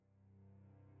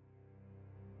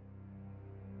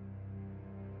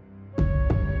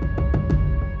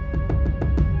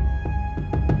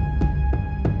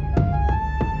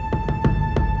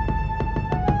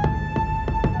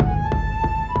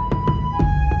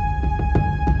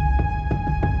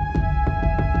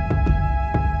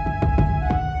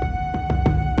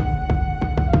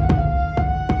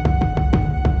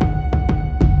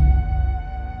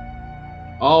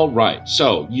All right.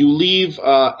 So you leave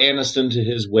Aniston to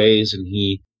his ways, and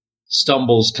he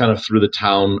stumbles kind of through the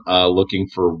town looking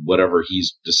for whatever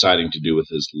he's deciding to do with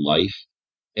his life.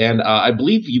 And I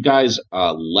believe you guys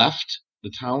left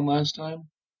the town last time?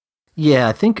 Yeah,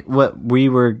 I think what we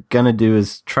were going to do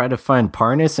is try to find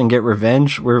Parnas and get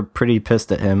revenge. We're pretty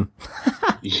pissed at him.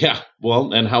 Yeah,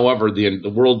 well, and however,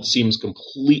 the world seems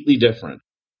completely different.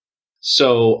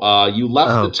 So you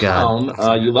left the town.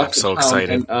 You left the town. I'm so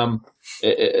excited. And,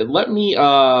 let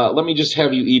me just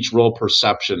have you each roll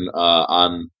perception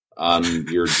on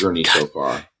your journey so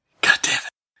far.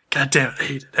 God damn it! I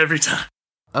hate it every time.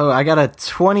 Oh, I got a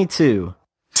 22.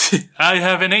 I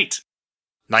have an 8.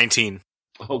 19.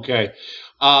 Okay.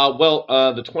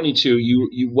 The 22.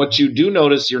 You what you do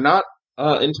notice, you're not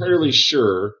entirely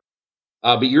sure,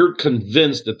 but you're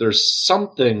convinced that there's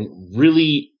something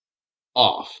really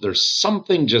off. There's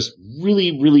something just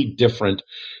really, really different,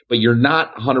 but you're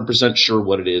not 100% sure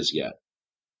what it is yet.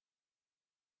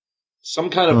 Some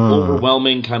kind of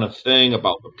overwhelming kind of thing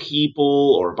about the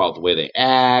people or about the way they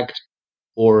act,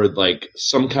 or like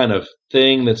some kind of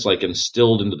thing that's like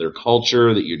instilled into their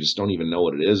culture that you just don't even know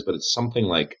what it is, but it's something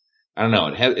like, I don't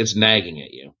know, it's nagging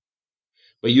at you.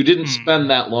 But you didn't spend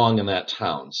that long in that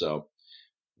town, so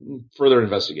further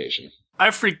investigation.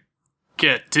 I forget,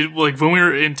 when we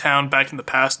were in town back in the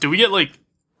past, do we get like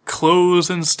clothes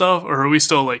and stuff, or are we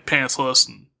still like pantsless?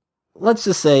 Let's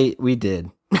just say we did.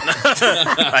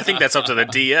 I think that's up to the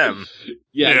DM.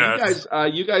 Yeah.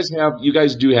 You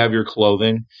guys do have your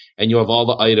clothing, and you have all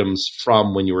the items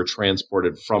from when you were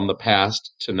transported from the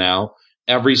past to now.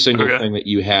 Every single thing that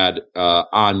you had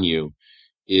on you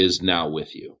is now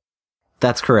with you.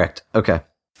 That's correct. Okay.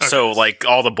 So, like,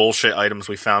 all the bullshit items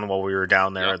we found while we were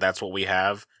down there, that's what we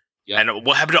have. Yep. And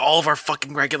what happened to all of our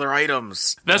fucking regular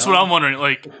items? That's what I'm wondering.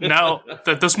 Like, now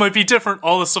that this might be different,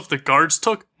 all the stuff the guards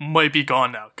took might be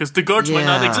gone now. Because the guards might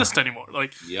not exist anymore.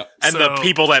 Like, And the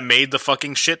people that made the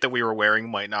fucking shit that we were wearing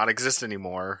might not exist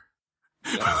anymore.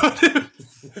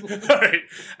 Alright,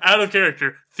 out of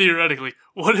character, theoretically,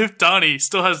 what if Donnie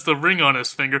still has the ring on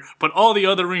his finger, but all the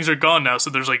other rings are gone now, so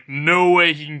there's like no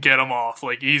way he can get them off?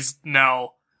 Like, he's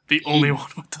now the only one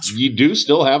with this ring. You do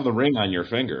still have the ring on your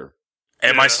finger.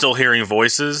 Am I still hearing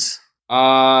voices?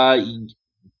 You've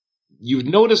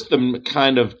noticed them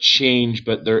kind of change,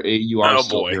 but you are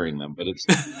still hearing them. But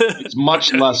it's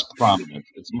much less prominent.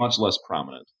 It's much less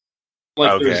prominent.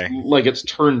 Like it's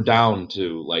turned down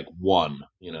to like 1,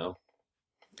 you know.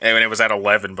 And when it was at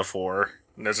 11 before,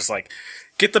 and they're just like,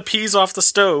 get the peas off the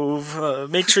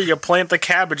stove. Make sure you plant the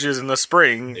cabbages in the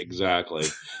spring. Exactly.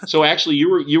 So actually,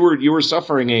 you were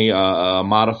suffering a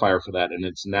modifier for that, and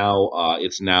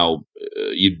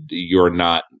you're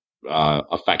not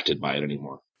affected by it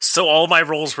anymore. So all my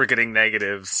rolls were getting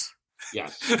negatives.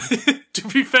 Yes. To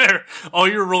be fair, all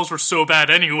your rolls were so bad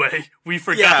anyway. We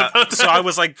forgot about that. So I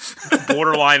was like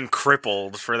borderline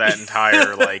crippled for that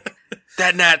entire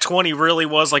that nat 20 really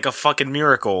was like a fucking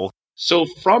miracle. So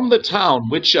from the town,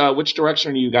 which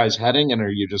direction are you guys heading, and are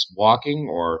you just walking,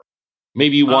 or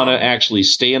maybe you want to actually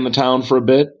stay in the town for a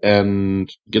bit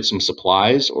and get some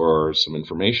supplies or some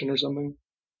information or something?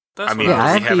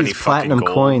 I have these platinum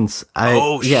coins. I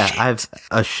have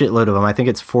a shitload of them. I think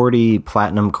it's 40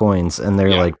 platinum coins, and they're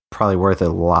like probably worth a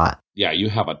lot. Yeah, you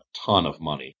have a ton of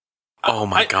money. Oh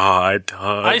my god,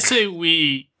 Doug. I say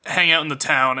we hang out in the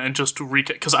town and just recap,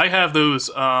 because I have those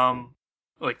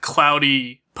like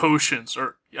cloudy potions,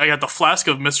 or I got the flask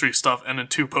of mystery stuff and then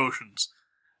 2 potions,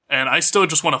 and I still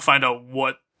just want to find out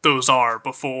what those are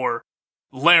before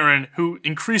Laren, who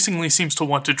increasingly seems to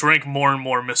want to drink more and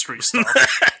more mystery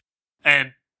stuff,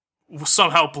 and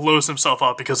somehow blows himself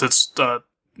up because it's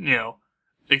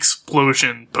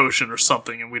explosion potion or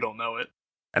something, and we don't know it.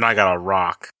 And I got a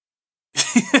rock.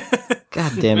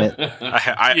 God damn it!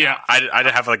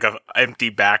 I have like an empty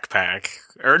backpack,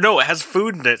 or no, it has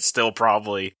food in it still,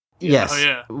 probably. Yes. Oh,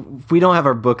 yeah. We don't have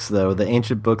our books though. The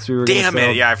ancient books we were. Damn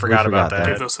it! Yeah, I forgot about that.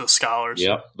 Give those to the scholars.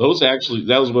 Yep, those would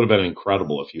have been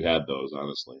incredible if you had those.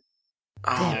 Honestly.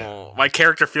 Oh, my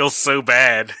character feels so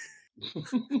bad.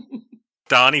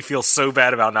 Donnie feels so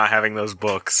bad about not having those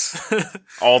books.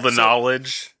 All the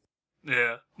knowledge.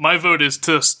 Yeah. My vote is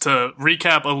to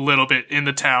recap a little bit in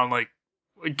the town, like,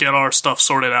 get our stuff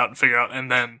sorted out and figure out,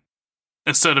 and then,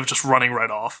 instead of just running right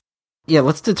off. Yeah,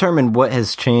 let's determine what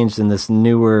has changed in this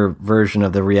newer version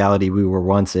of the reality we were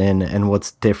once in, and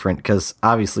what's different, because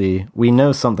obviously we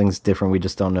know something's different, we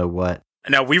just don't know what.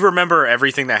 Now, we remember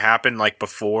everything that happened, like,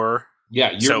 before.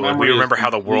 Yeah, we remember how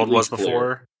the world was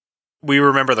before. We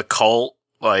remember the cult.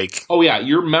 Like, oh yeah,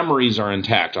 your memories are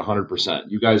intact 100%.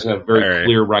 You guys have very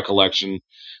clear recollection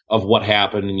of what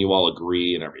happened, and you all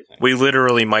agree and everything. We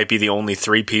literally might be the only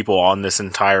 3 people on this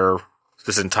entire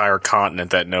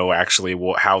continent that know actually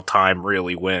how time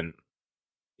really went.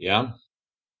 Yeah.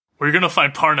 We're gonna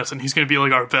find Parnas, and he's gonna be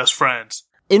like our best friends.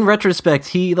 In retrospect,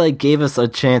 he like gave us a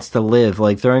chance to live.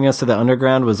 Like throwing us to the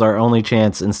underground was our only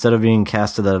chance instead of being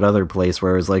cast to that other place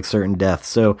where it was like certain death.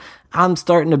 So I'm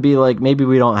starting to be like, maybe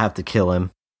we don't have to kill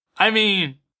him. I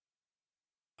mean,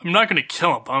 I'm not gonna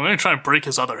kill him, but I'm gonna try and break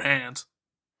his other hand.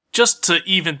 Just to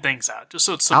even things out, just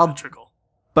so it's symmetrical.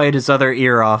 Bite his other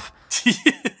ear off.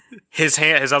 His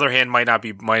other hand might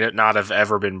not have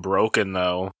ever been broken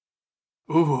though.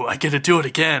 Ooh, I get to do it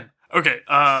again. Okay,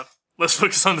 let's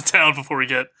focus on the town before we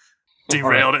get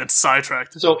derailed and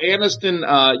sidetracked. So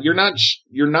Aniston,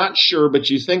 you're not sure, but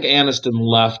you think Aniston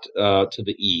left to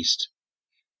the east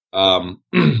of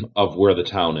where the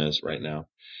town is right now.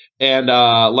 And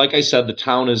like I said, the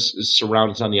town is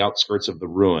surrounded. It's on the outskirts of the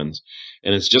ruins,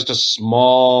 and it's just a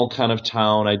small kind of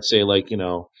town. I'd say, like,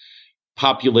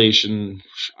 population.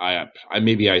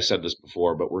 Maybe I said this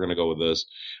before, but we're gonna go with this.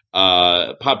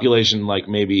 Population like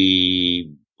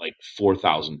maybe like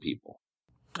 4,000 people.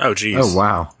 Oh, geez. Oh,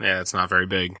 wow. Yeah, it's not very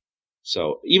big.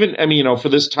 So even, for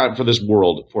this time, for this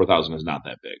world, 4,000 is not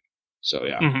that big. So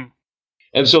yeah. Mm-hmm.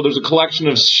 And so there's a collection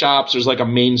of shops. There's like a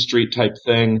Main Street type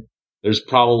thing. There's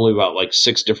probably about like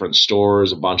 6 different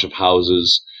stores, a bunch of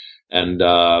houses, and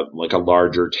like a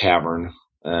larger tavern.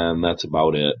 And that's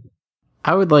about it.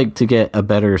 I would like to get a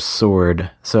better sword,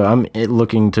 so I'm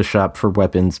looking to shop for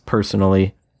weapons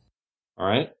personally. All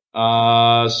right.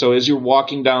 So as you're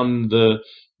walking down the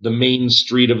main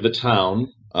street of the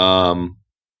town,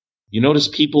 you notice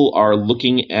people are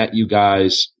looking at you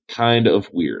guys kind of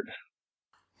weird.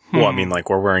 Well, I mean, like,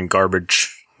 we're wearing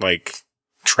garbage, like,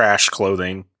 trash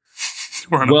clothing.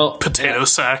 We're in a potato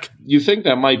sack. You think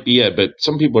that might be it, but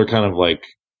some people are kind of, like,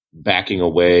 backing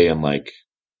away and, like,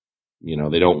 they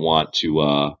don't want to,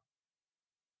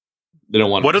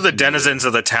 What do the denizens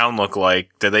of the town look like?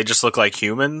 Do they just look like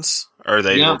humans? Or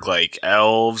they look like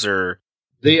elves, or...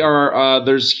 They are,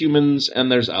 there's humans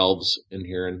and there's elves in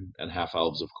here, and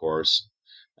half-elves, of course.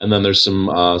 And then there's some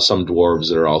dwarves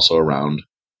that are also around.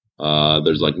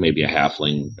 There's like maybe a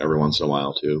halfling every once in a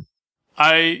while, too.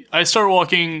 I start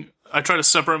walking. I try to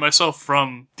separate myself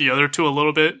from the other 2 a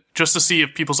little bit, just to see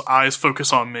if people's eyes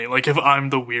focus on me. Like, if I'm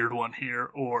the weird one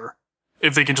here, or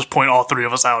if they can just point all 3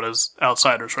 of us out as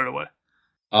outsiders right away.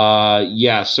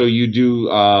 Yeah, so you do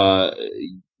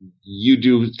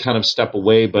kind of step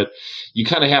away, but you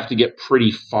kind of have to get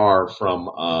pretty far from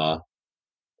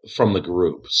the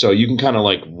group. So you can kind of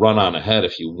like run on ahead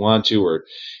if you want to, or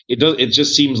it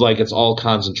just seems like it's all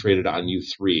concentrated on you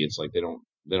 3. It's like they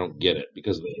don't get it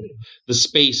because the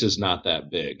space is not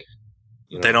that big.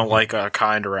 They don't like our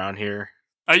kind around here.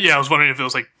 Yeah, I was wondering if it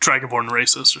was like Dragonborn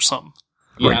racist or something.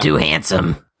 We're too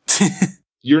handsome.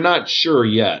 You're not sure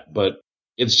yet, but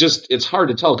it's hard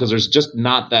to tell because there's just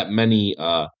not that many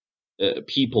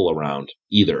people around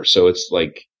either. So it's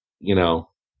like,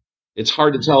 it's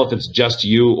hard to tell if it's just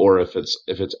you or if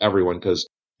it's everyone, because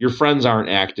your friends aren't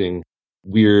acting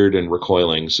weird and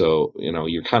recoiling. So,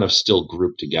 you're kind of still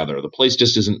grouped together. The place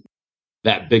just isn't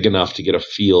that big enough to get a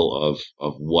feel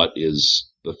of what is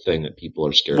the thing that people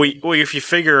are scared of. Well, if you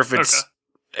figure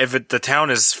the town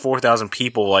is 4,000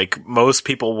 people, like, most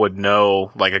people would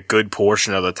know, like, a good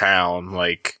portion of the town.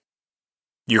 Like,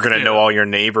 you're going to know all your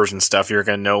neighbors and stuff. You're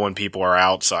going to know when people are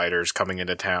outsiders coming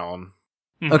into town.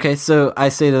 Mm-hmm. Okay, so I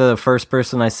say to the first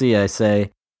person I see, I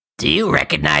say, "Do you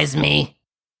recognize me?"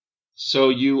 So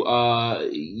you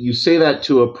say that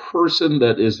to a person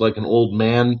that is like an old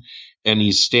man, and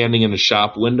he's standing in a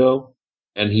shop window,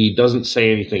 and he doesn't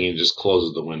say anything. He just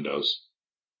closes the windows.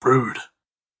 Rude.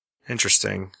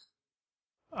 Interesting.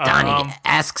 Donnie,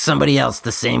 ask somebody else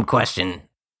the same question.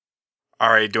 All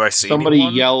right, do I see Somebody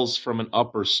anyone? yells from an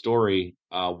upper story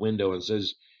window and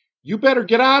says, "You better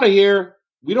get out of here.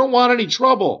 We don't want any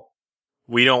trouble."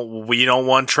 We don't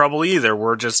want trouble either.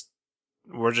 We're just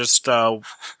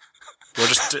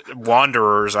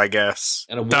wanderers, I guess.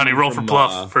 And Donnie, roll for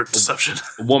bluff for deception.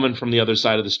 A woman from the other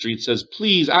side of the street says,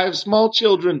 "Please, I have small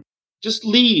children. Just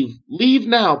leave. Leave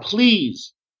now,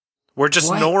 please." We're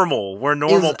just normal. We're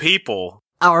normal people.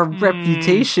 Our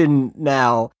reputation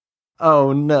now.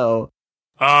 Oh, no.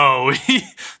 Oh,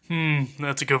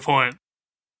 that's a good point.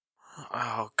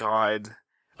 Oh, God.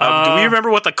 Do we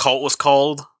remember what the cult was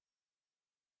called?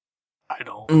 I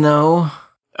don't. No.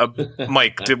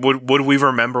 Mike, would we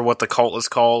remember what the cult is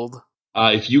called?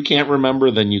 If you can't remember,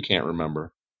 then you can't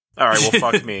remember. All right,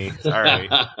 well, fuck me. All right.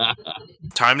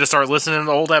 Time to start listening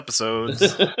to old episodes.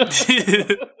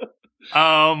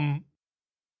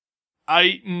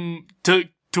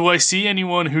 do I see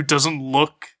anyone who doesn't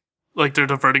look like they're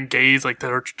diverting gaze, like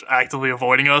they're actively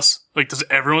avoiding us? Like, does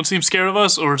everyone seem scared of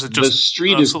us, or is it just... The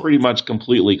street is pretty much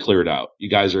completely cleared out. You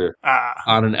guys are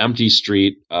on an empty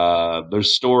street.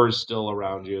 There's stores still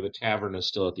around you. The tavern is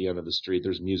still at the end of the street.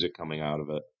 There's music coming out of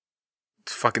it.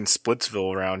 It's fucking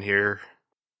Splitsville around here.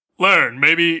 Learn,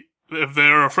 maybe if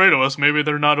they're afraid of us, maybe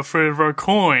they're not afraid of our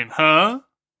coin, huh?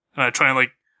 And I try and,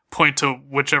 like, point to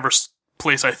whichever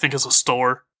place I think is a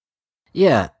store.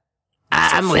 Yeah.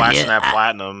 I'm with you. Flashing that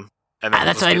platinum, and then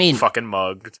that's what I mean. Fucking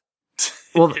mugged.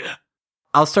 Well, Yeah.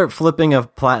 I'll start flipping a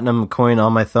platinum coin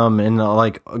on my thumb and I'll,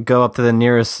 like, go up to the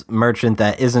nearest merchant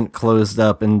that isn't closed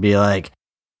up and be like,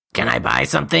 "Can I buy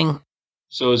something?"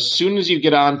 So as soon as you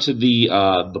get onto the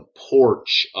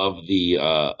porch of the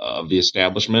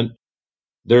establishment,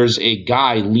 there's a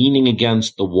guy leaning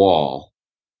against the wall,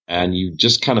 and you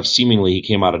just kind of seemingly he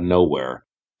came out of nowhere,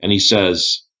 and he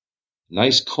says,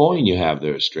 "Nice coin you have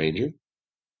there, stranger."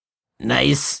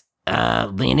 Nice,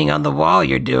 leaning on the wall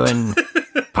you're doing,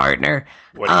 partner.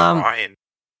 What are you buying?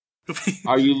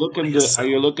 Are you looking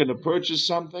to purchase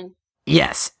something?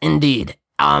 Yes, indeed.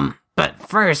 But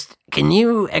first, can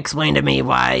you explain to me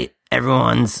why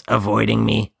everyone's avoiding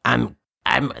me? I'm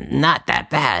not that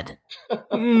bad.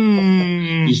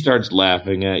 He starts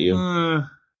laughing at you.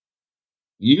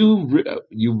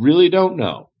 You really don't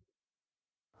know.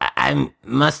 I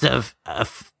must have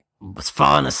was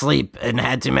fallen asleep and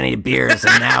had too many beers,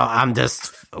 and now I'm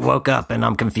just woke up and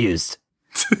I'm confused.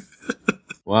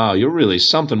 Wow, you're really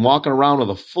something, walking around with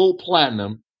a full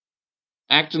platinum,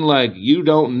 acting like you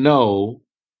don't know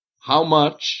how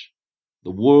much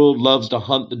the world loves to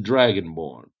hunt the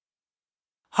Dragonborn.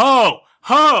 Ho!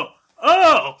 Ho!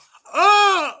 Oh!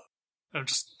 Oh! I'm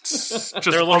just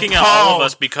They're looking at all of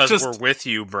us because we're with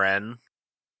you, Bren.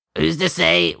 Who's to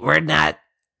say we're not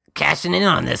cashing in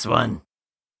on this one?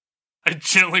 I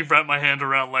gently wrap my hand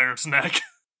around Laird's neck.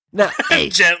 No, hey,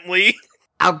 Gently.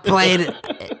 I'll play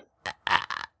it.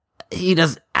 He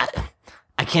does.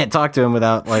 I can't talk to him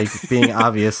without like being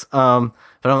obvious. But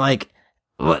I'm like,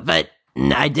 what? But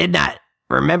I did not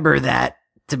remember that.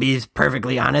 To be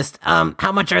perfectly honest,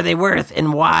 how much are they worth,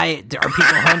 and why are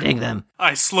people hunting them?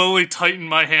 I slowly tighten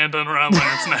my hand around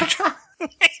Laird's neck.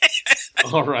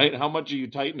 All right, how much are you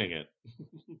tightening it?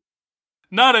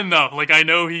 Not enough. Like, I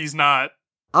know he's not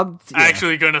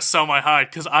actually going to sell my hide,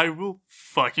 because I will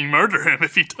fucking murder him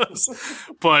if he does.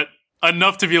 But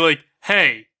enough to be like,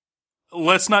 hey,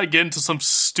 let's not get into some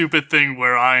stupid thing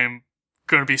where I'm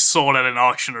going to be sold at an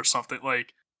auction or something.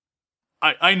 Like,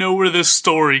 I know where this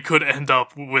story could end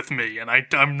up with me, and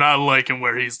I'm not liking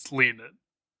where he's leading it.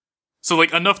 So,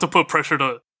 like, enough to put pressure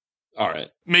to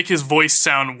make his voice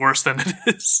sound worse than it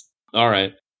is. All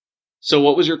right. So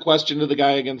what was your question to the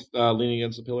guy leaning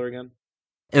against the pillar again?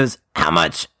 It was, how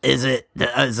much is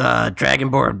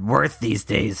Dragonborn worth these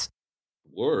days?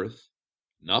 Worth?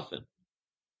 Nothing.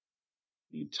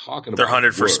 What are you talking about? They're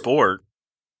hunted for sport.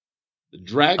 The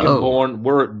Dragonborn,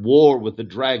 we're at war with the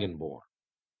Dragonborn.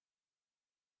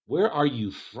 Where are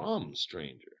you from,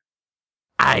 stranger?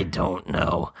 I don't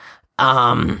know.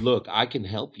 Look, I can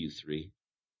help you three.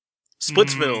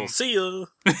 Splitsville, see ya.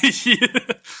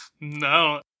 Yeah.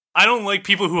 No, I don't like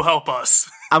people who help us.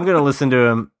 I'm gonna listen to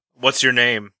him. What's your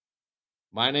name?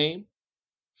 My name?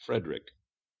 Frederick.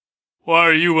 Why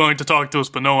are you willing to talk to us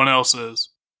but no one else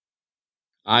is?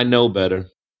 I know better.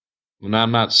 And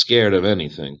I'm not scared of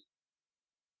anything.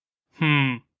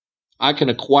 I can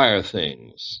acquire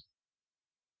things.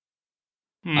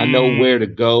 I know where to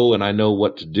go, and I know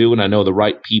what to do, and I know the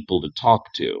right people to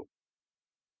talk to.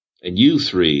 And you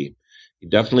three, you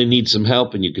definitely need some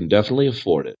help, and you can definitely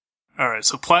afford it. Alright,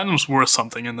 so platinum's worth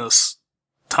something in this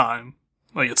time.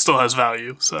 Like, it still has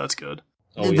value, so that's good.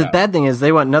 The bad thing is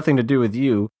they want nothing to do with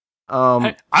you.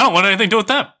 Hey, I don't want anything to do with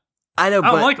them. I know,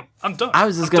 I don't like them. I'm done. I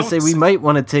was just going to say, we might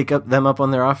want to take them up on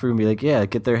their offer and be like, yeah,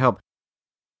 get their help.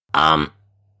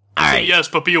 All right. Yes,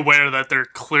 but be aware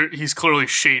that he's clearly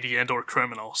shady and or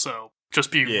criminal, so just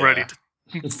be ready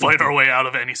to fight our way out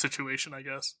of any situation, I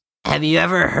guess. Have you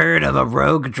ever heard of a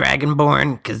rogue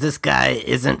Dragonborn? Because this guy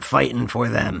isn't fighting for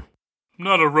them. I'm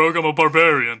not a rogue, I'm a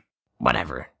barbarian.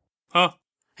 Whatever. Huh?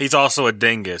 He's also a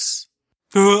dingus.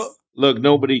 Look,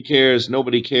 nobody cares.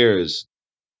 Nobody cares.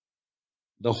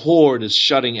 The Horde is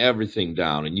shutting everything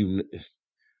down, and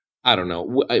I don't know.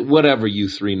 Whatever you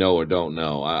three know or don't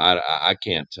know, I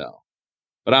can't tell.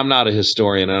 But I'm not a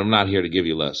historian, and I'm not here to give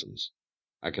you lessons.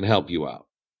 I can help you out.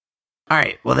 All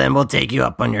right, well then we'll take you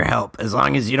up on your help, as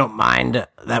long as you don't mind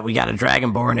that we got a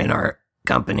Dragonborn in our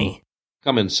company.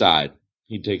 Come inside.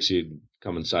 He takes you,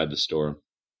 come inside the store.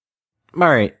 All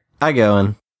right, I go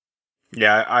in.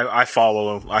 Yeah, I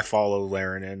follow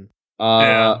Laren in.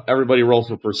 Everybody roll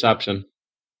for perception.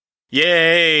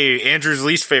 Yay! Andrew's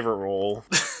least favorite role.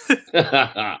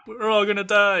 We're all gonna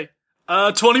die.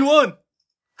 21.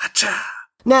 Hacha.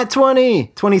 Nat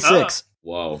 20! 26.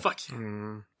 Whoa. Fuck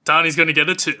you. Donnie's gonna get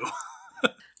a 2.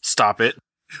 Stop it.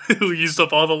 We used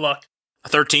up all the luck.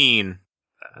 13.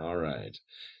 All right.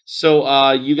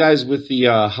 So you guys with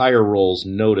the higher rolls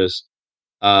notice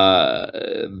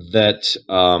that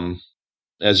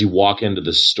as you walk into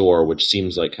the store, which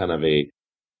seems like kind of a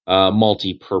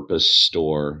multi-purpose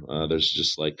store, there's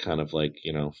just like kind of like,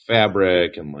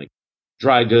 fabric and like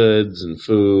dry goods and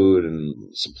food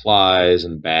and supplies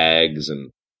and bags and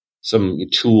some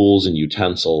tools and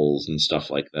utensils and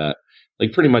stuff like that.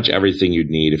 Like pretty much everything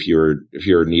you'd need if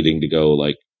you're needing to go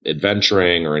like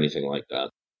adventuring or anything like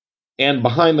that. And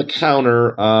behind the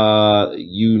counter,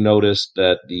 you notice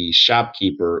that the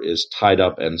shopkeeper is tied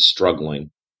up and struggling.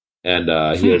 And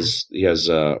he has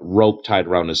a rope tied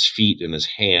around his feet and his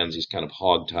hands. He's kind of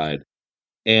hogtied.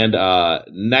 And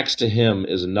next to him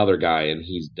is another guy, and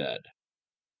he's dead.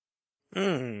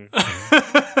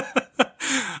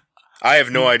 I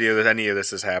have no idea that any of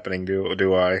this is happening,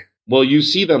 do I? Well, you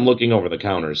see them looking over the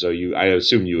counter, so I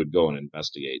assume you would go and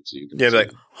investigate. So you can be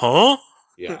like, huh?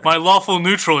 Yeah. My lawful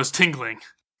neutral is tingling.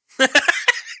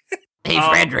 Hey,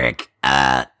 Frederick.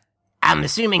 I'm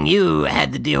assuming you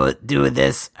had to do with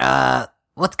this.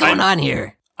 What's going on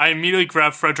here? I immediately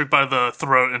grab Frederick by the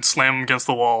throat and slam him against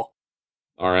the wall.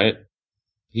 All right.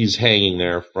 He's hanging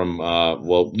there from,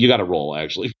 you got to roll,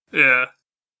 actually. Yeah.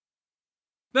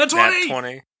 Nat 20! Nat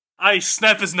 20. I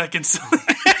snap his neck instantly.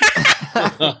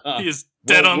 He is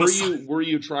dead on the side. Were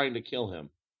you trying to kill him?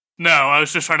 No, I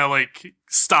was just trying to,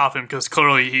 stop him, because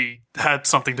clearly he had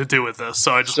something to do with this,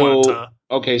 so I just wanted to...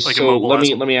 Okay, so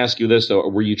let me ask you this, though.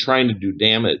 Were you trying to do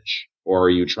damage, or are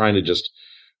you trying to just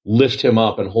lift him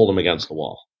up and hold him against the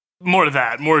wall? More of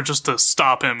that. More just to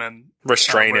stop him and...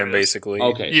 Restrain him, basically.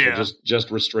 Okay, yeah. So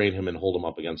just restrain him and hold him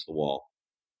up against the wall.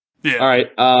 Yeah. All right,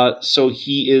 so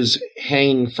he is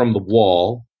hanging from the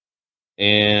wall,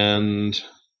 and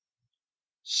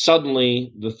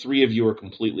suddenly the three of you are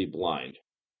completely blind.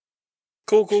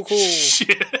 Cool.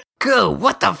 Shit. Cool,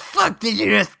 what the fuck did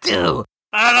you just do?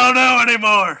 I don't know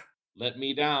anymore. Let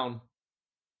me down.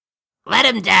 Let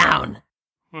him down.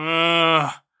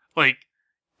 Can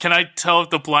I tell if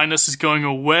the blindness is going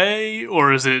away,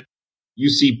 or is it... You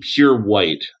see pure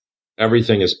white.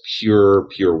 Everything is pure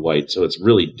white, so it's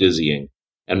really dizzying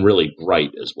and really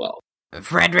bright as well.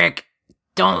 Frederick,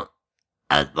 don't...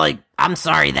 I'm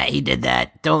sorry that he did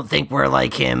that. Don't think we're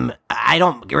like him. I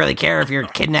don't really care if you're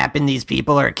kidnapping these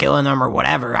people or killing them or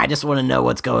whatever. I just want to know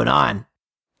what's going on.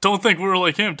 Don't think we're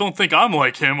like him. Don't think I'm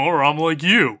like him or I'm like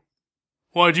you.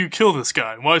 Why'd you kill this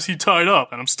guy? Why is he tied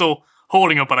up? And I'm still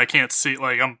holding him, but I can't see.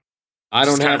 I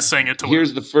don't have saying it to him.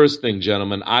 Here's the first thing,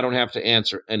 gentlemen. I don't have to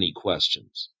answer any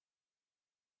questions.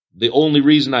 The only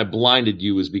reason I blinded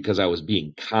you is because I was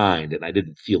being kind and I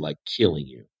didn't feel like killing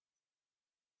you.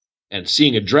 And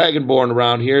seeing a dragonborn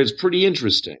around here is pretty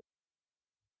interesting.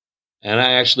 And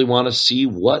I actually want to see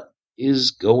what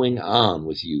is going on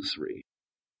with you three.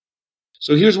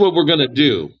 So here's what we're going to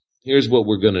do.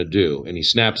 And he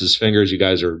snaps his fingers. You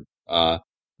guys are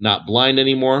not blind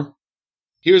anymore.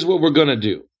 Here's what we're going to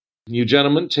do. You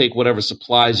gentlemen, take whatever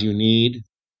supplies you need.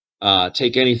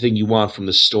 Take anything you want from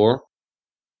the store.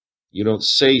 You don't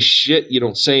say shit. You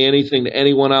don't say anything to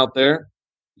anyone out there.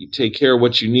 You take care of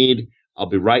what you need. I'll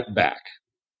be right back.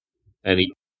 And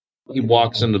he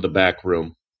walks into the back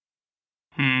room.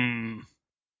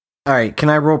 All right, can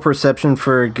I roll perception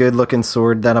for a good-looking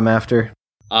sword that I'm after?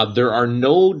 There are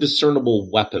no discernible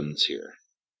weapons here.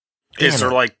 Is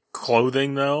there,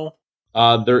 clothing, though?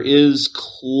 There is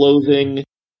clothing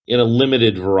in a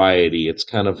limited variety. It's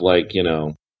kind of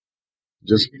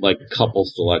just like couple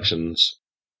selections.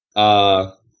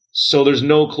 So there's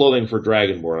no clothing for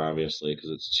Dragonborn, obviously, because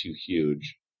it's too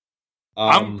huge.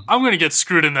 I'm going to get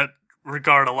screwed in that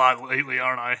regard a lot lately,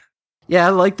 aren't I? Yeah, I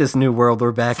like this new world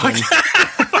we're back in.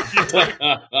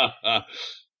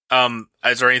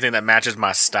 Is there anything that matches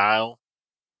my style?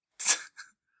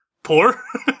 Poor?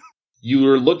 You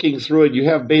are looking through it. You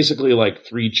have basically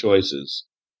three choices.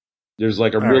 There's a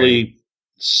really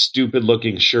stupid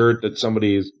looking shirt that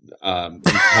somebody in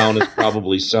town has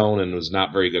probably sewn and was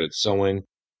not very good at sewing.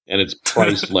 And it's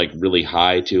priced really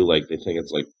high too. They think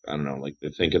it's I don't know, they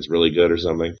think it's really good or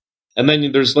something. And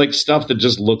then there's stuff that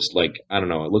just looks I don't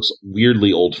know, it looks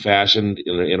weirdly old fashioned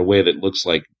in a way that looks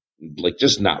like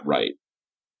just not right.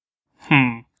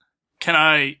 Can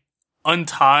I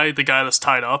untie the guy that's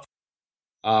tied up?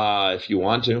 If you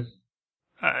want to.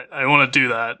 I want to do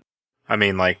that. I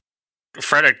mean,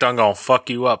 Frederick done gonna fuck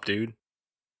you up, dude.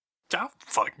 I don't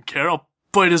fucking care. I'll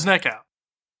bite his neck out.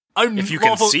 If you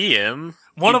can see him,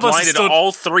 one he of us blinded still,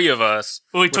 all three of us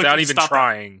without even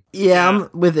trying. Yeah, I'm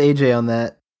with AJ on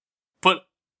that. But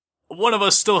one of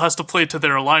us still has to play to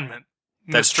their alignment.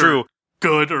 That's Mr. true.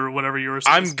 Good or whatever yours is.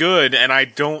 I'm good, and I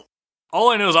don't. All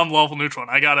I know is I'm lawful neutral,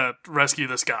 and I gotta rescue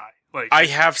this guy. Like, I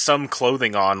have some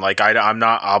clothing on. Like I'm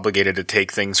not obligated to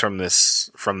take things from this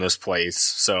place.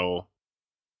 So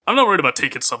I'm not worried about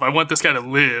taking stuff. I want this guy to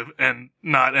live and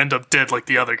not end up dead like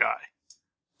the other guy.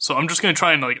 So I'm just gonna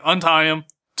try and like untie him,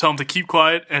 tell him to keep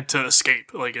quiet, and to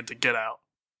escape, like, and to get out.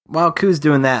 While Koo's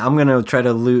doing that, I'm gonna try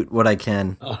to loot what I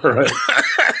can. All right.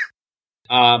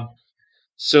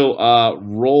 So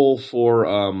roll for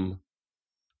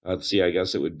let's see. I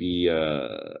guess it would be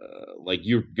like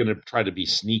you're gonna try to be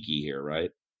sneaky here,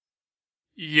 right?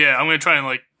 Yeah, I'm gonna try and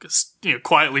like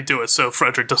quietly do it so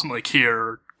Frederick doesn't like hear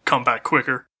or come back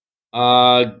quicker.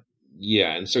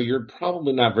 Yeah, and so you're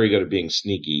probably not very good at being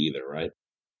sneaky either, right?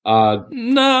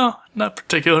 No, not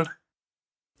particularly.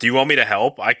 Do you want me to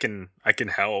help? I can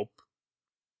help.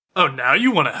 Oh, now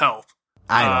you want to help?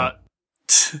 I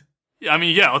don't. I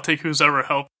mean, yeah, I'll take who's ever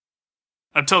help.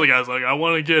 I'm telling you guys, like, I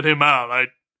want to get him out. I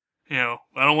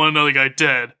don't want another guy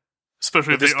dead,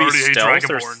 especially Would if this they be already hate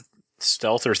Dragonborn.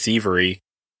 stealth or thievery?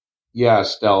 Yeah,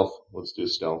 stealth. Let's do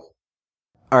stealth.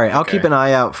 All right, I'll Okay. keep an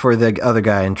eye out for the other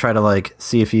guy and try to like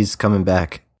see if he's coming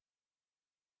back.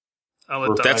 I'll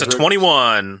let Doug- That's a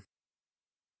 21.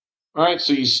 All right,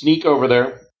 so you sneak over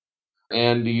there,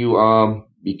 and you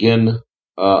begin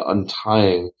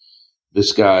untying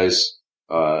this guy's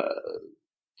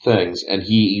things, and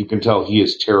you can tell he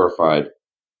is terrified,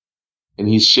 and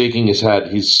he's shaking his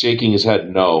head. He's shaking his head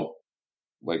no,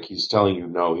 like he's telling you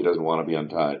no, he doesn't want to be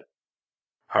untied.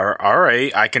 All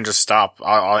right, I can just stop.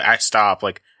 I stop.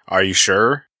 Like, are you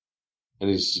sure? And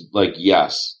he's like,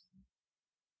 yes.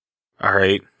 All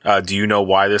right. Do you know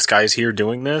why this guy's here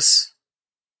doing this?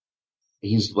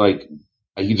 He's like,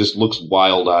 he just looks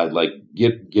wild-eyed, like,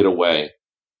 get away.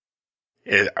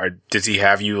 Does he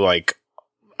have you like?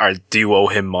 Do you owe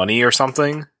him money or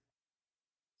something?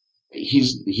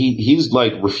 He's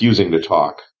like refusing to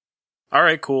talk. All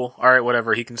right, cool. All right,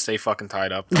 whatever. He can stay fucking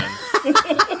tied up then.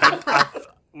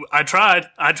 I tried.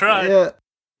 Yeah.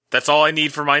 That's all I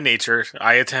need for my nature.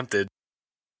 I attempted.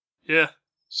 Yeah.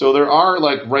 So there are,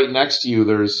 like, right next to you,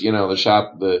 there's, the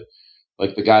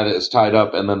guy that is tied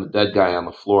up, and then the dead guy on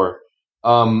the floor.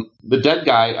 The dead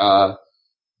guy,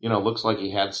 looks like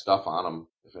he had stuff on him,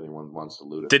 if anyone wants to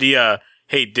loot it. Did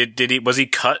he, was he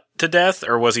cut to death,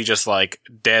 or was he just, like,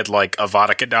 dead like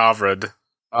Avada Kedavra?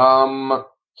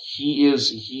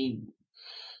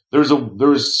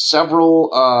 There's several,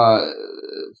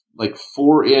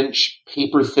 4-inch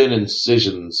paper-thin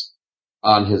incisions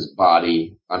on his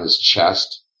body, on his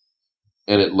chest,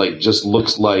 and it, like, just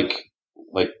looks like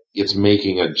it's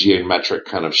making a geometric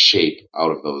kind of shape out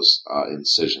of those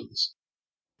incisions.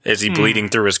 Is he bleeding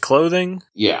through his clothing?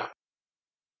 Yeah.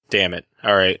 Damn it.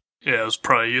 All right. Yeah, it's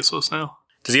probably useless now.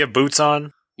 Does he have boots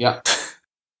on? Yeah.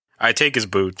 I take his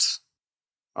boots.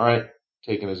 All right.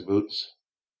 Taking his boots.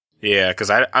 Yeah, because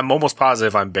I'm almost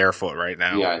positive I'm barefoot right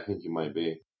now. Yeah, I think you might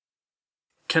be.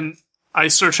 Can I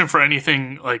search him for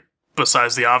anything, like,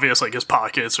 besides the obvious, like his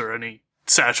pockets or any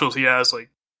satchels he has? Like,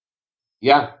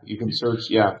 Yeah, you can search.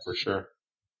 Yeah, for sure.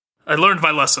 I learned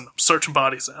my lesson. I'm searching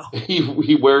bodies now.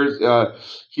 He wears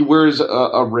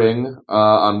a ring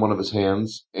on one of his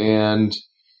hands, and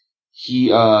he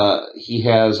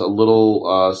has a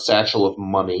little satchel of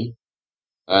money.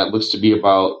 It looks to be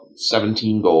about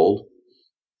 17 gold,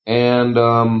 and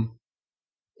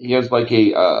he has like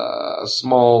a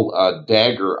small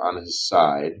dagger on his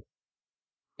side,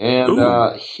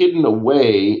 and hidden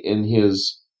away in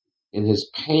his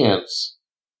pants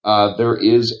there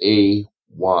is a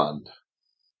wand.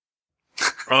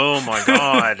 Oh my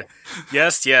god.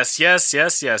 Yes.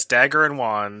 Dagger and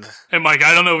wand. Hey, Mike,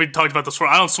 I don't know if we talked about this before.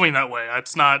 I don't swing that way.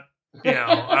 It's not,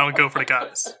 I don't go for the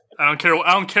guys. I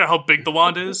don't care how big the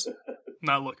wand is.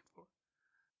 Not looking for it.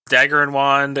 Dagger and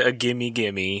wand, a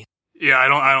gimme. Yeah,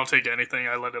 I don't take anything.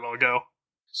 I let it all go.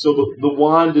 So the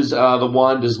wand is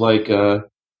like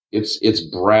it's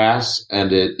brass,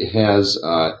 and it has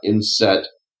inset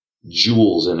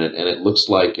jewels in it, and it looks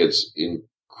like it's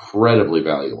incredibly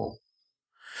valuable.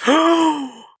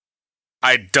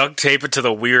 I duct tape it to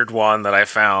the weird wand that I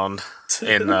found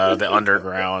in the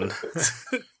underground.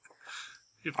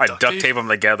 I duct tape them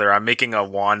together. I'm making a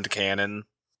wand cannon.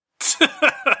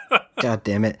 God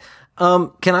damn it.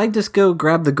 Can I just go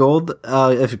grab the gold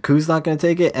if Koo's not going to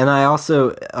take it? And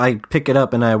I pick it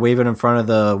up and I wave it in front of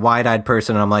the wide-eyed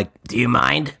person, and I'm like, Do you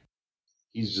mind?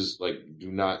 He's just like,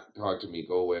 do not talk to me.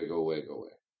 Go away, go away, go away.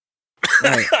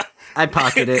 Right. I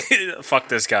pocket it. Fuck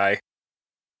this guy.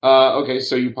 Okay,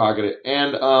 so you pocket it.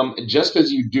 And just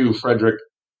as you do, Frederick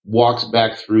walks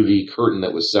back through the curtain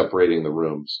that was separating the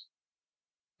rooms.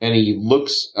 And he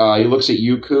looks at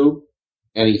Yuku,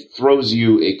 and he throws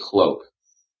you a cloak.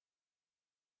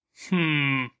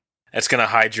 It's gonna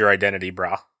hide your identity,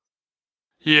 brah.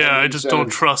 Yeah, I just don't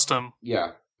trust him.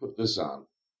 Yeah, put this on.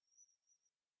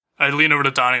 I lean over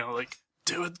to Donnie and I'm like,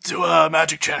 do a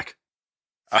magic check.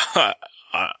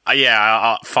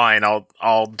 Yeah, fine.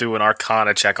 I'll do an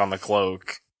Arcana check on the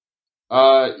cloak.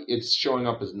 It's showing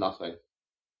up as nothing.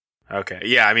 Okay.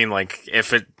 Yeah, I mean, like,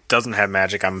 if it doesn't have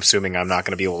magic, I'm assuming I'm not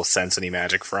going to be able to sense any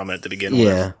magic from it to begin with.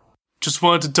 Yeah. Just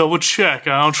wanted to double check.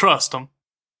 I don't trust him.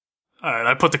 Alright,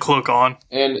 I put the cloak on.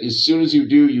 And as soon as you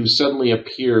do, you suddenly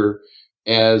appear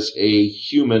as a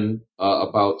human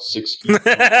about 6 feet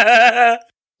tall.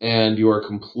 And you are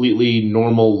completely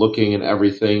normal looking and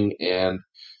everything, and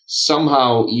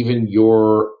somehow even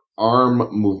your arm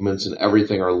movements and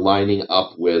everything are lining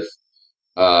up with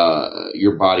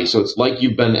your body. So it's like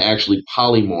you've been actually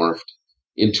polymorphed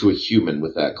into a human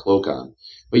with that cloak on.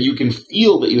 But you can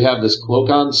feel that you have this cloak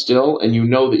on still, and you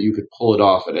know that you could pull it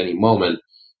off at any moment,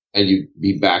 and you'd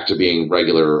be back to being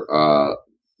regular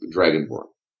Dragonborn.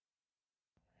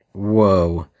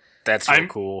 Whoa. That's so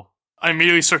cool. I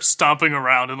immediately start stomping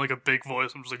around in like a big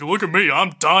voice. I'm just like, look at me,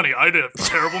 I'm Donnie. I did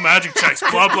terrible magic checks,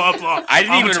 blah, blah, blah. I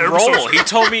didn't even roll. Sorcerer.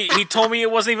 He told me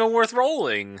it wasn't even worth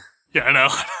rolling. Yeah, I know.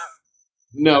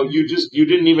 No, you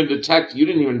didn't even detect, you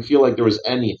didn't even feel like there was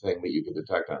anything that you could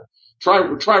detect on it. Try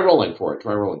rolling for it.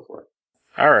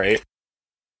 All right.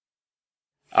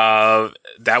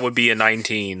 That would be a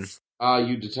 19.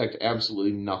 You detect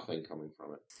absolutely nothing coming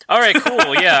from it. All right,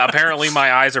 cool. Yeah, apparently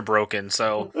my eyes are broken,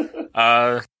 so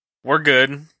we're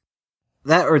good.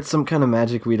 That or it's some kind of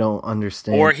magic we don't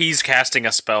understand. Or he's casting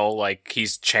a spell, like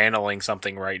he's channeling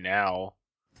something right now.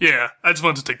 Yeah, I just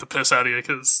wanted to take the piss out of you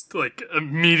because, like,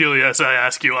 immediately as I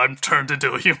ask you, I'm turned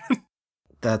into a human.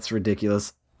 That's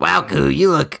ridiculous. Wow, Goo, you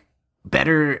look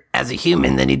better as a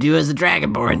human than you do as a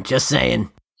Dragonborn, just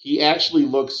saying. He actually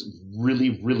looks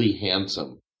really, really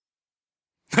handsome.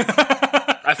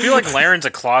 I feel like Laren's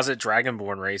a closet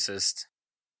Dragonborn racist.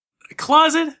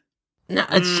 Closet? No,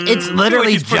 it's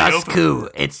literally just Goo.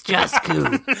 It's just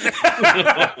Goo.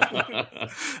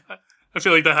 I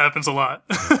feel like that happens a lot.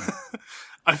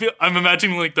 I'm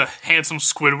imagining like the handsome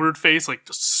Squidward face, like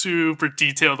just super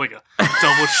detailed, like a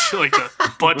double, like a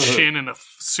butt chin and a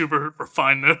super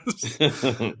refined nose.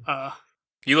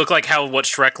 You look like what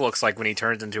Shrek looks like when he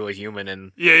turns into a human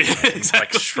in exactly.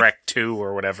 like Shrek 2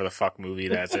 or whatever the fuck movie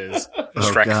that is.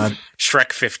 God.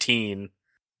 Shrek 15.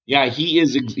 Yeah,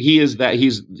 he's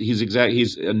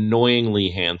annoyingly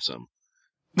handsome.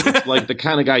 It's like the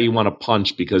kind of guy you want to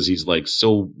punch because he's like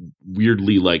so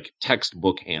weirdly like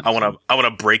textbook handsome. I want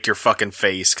to break your fucking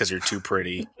face because you're too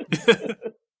pretty.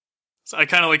 So I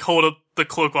kind of like hold up the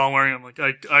cloak while I'm wearing it. I'm like,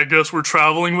 I guess we're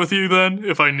traveling with you then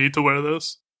if I need to wear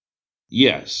this.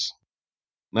 Yes,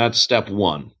 that's step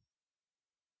one.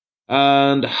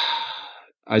 And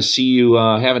I see you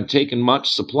haven't taken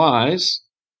much supplies.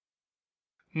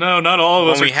 No, not all of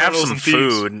us. Well, we have some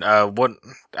food.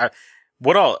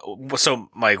 What all? So,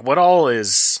 Mike, what all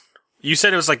is? You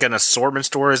said it was like an assortment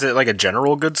store. Is it like a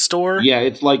general goods store? Yeah,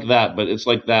 it's like that, but it's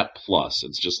like that plus.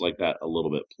 It's just like that a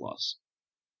little bit plus.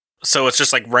 So it's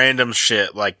just like random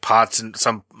shit, like pots and pans,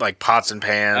 Everything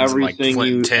and like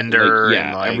flint and tinder,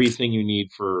 and like everything you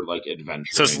need for like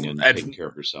adventuring and taking care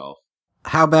of yourself.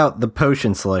 How about the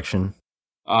potion selection?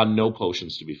 No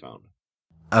potions to be found.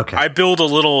 Okay. I build a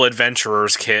little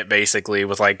adventurer's kit basically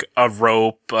with like a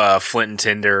rope, flint and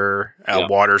tinder,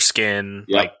 water skin.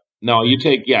 Yep. Like no, you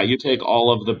take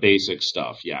all of the basic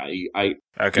stuff. Yeah,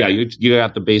 okay. Yeah, you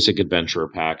got the basic adventurer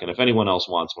pack, and if anyone else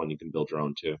wants one, you can build your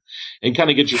own too, and kind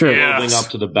of get your clothing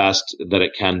up to the best that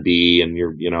it can be, and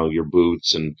your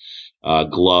boots and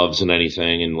gloves and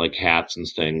anything, and like hats and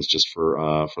things just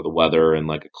for the weather, and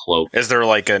like a cloak. Is there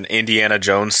like an Indiana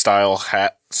Jones style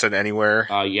hat set anywhere?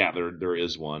 Yeah, there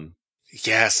is one.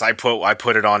 Yes, I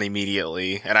put it on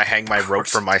immediately, and I hang my rope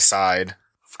from my side.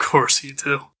 Of course you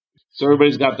do. So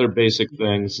everybody's got their basic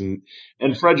things, and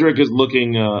Frederick is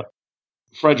looking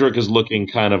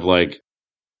kind of like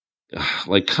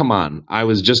come on, I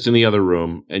was just in the other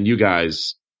room, and you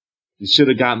should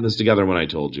have gotten this together when I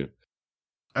told you.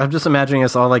 I'm just imagining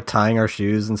us all like tying our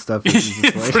shoes and stuff.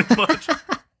 Pretty much.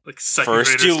 Like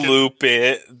first you loop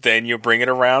it, then you bring it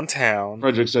around town.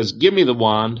 Frederick says, "Give me the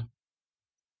wand."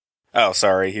 Oh,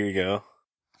 sorry. Here you go.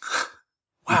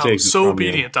 Wow, takes it so from you.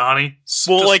 obedient, Donnie.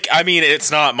 Well, like, I mean,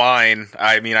 it's not mine.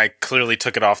 I mean, I clearly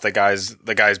took it off the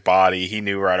guy's body. He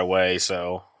knew right away,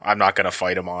 so I'm not going to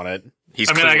fight him on it. He's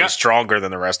clearly stronger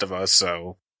than the rest of us,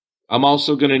 so. I'm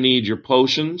also going to need your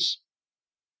potions,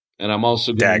 and I'm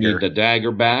also going to need the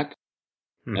dagger back,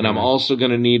 and I'm also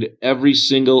going to need every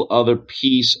single other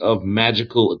piece of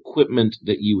magical equipment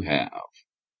that you have.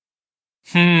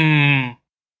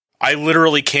 I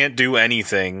literally can't do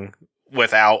anything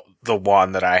without the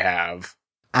one that I have.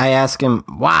 I ask him,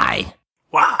 why?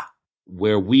 Why?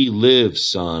 Where we live,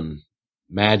 son,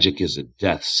 magic is a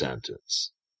death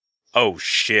sentence. Oh,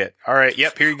 shit. All right,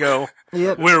 yep, here you go.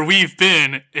 Yep. Where we've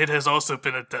been, it has also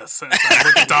been a death sentence.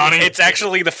 Look at Donnie. It's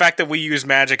actually the fact that we use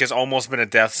magic has almost been a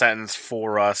death sentence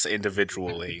for us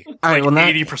individually. All right, like well,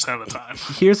 80% of the time.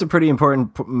 Here's a pretty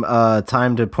important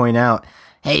time to point out.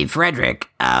 Hey, Frederick,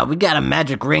 we got a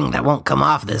magic ring that won't come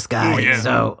off this guy, Ooh, yeah.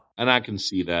 so... And I can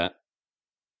see that.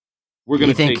 We're You going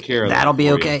to think take care of that. that'll be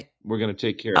for okay? you. We're going to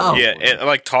take care Oh. of that. Yeah, for you. it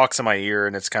like talks in my ear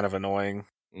and it's kind of annoying.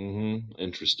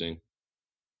 Interesting.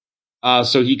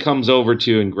 So he comes over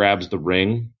to you and grabs the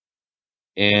ring,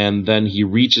 and then he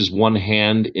reaches one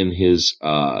hand in his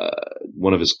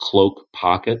one of his cloak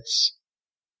pockets,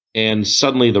 and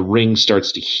suddenly the ring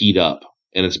starts to heat up,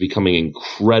 and it's becoming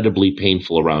incredibly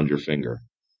painful around your finger.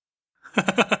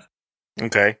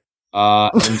 Okay.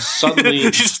 And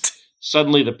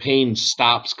suddenly the pain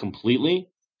stops completely,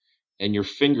 and your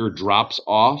finger drops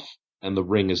off, and the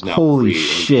ring is now Holy free. And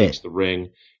he shit. takes the ring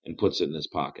and puts it in his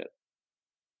pocket.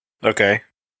 Okay.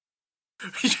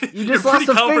 You just lost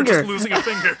a finger. Just losing a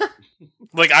finger.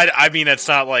 Like, I mean, it's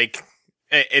not like...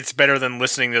 It's better than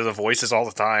listening to the voices all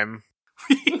the time.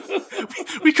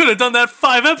 We could have done that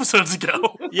 5 episodes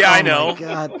ago. Yeah, Oh I know. my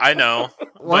God. I know.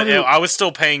 Why But I was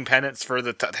still paying penance for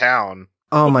the town.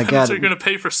 Oh my Penance god. are going to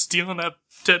pay for stealing that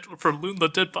for looting the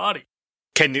dead body.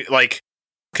 Can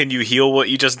you heal what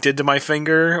you just did to my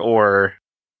finger, or...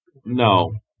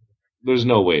 No, there's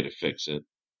no way to fix it.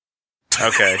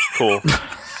 Okay, cool.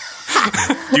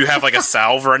 Do you have, like, a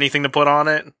salve or anything to put on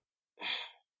it?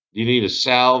 You need a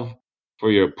salve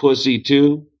for your pussy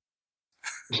too?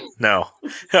 No.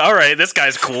 Alright, this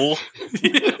guy's cool.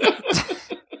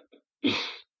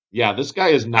 Yeah, this guy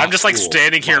is not. I'm just, like, cool,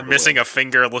 standing here by the missing way. a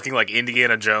finger looking like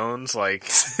Indiana Jones, like...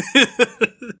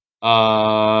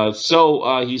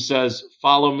 So he says,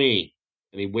 "Follow me,"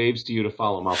 and he waves to you to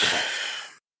follow him out the back.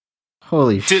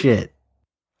 Holy shit.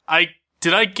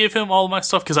 Did I give him all my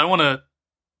stuff? Because I want to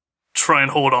try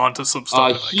and hold on to some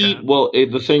stuff.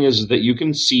 The thing is that you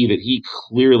can see that he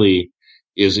clearly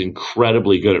is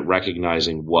incredibly good at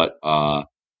recognizing what's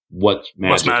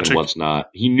magic and what's not.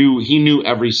 He knew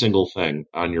every single thing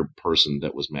on your person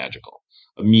that was magical.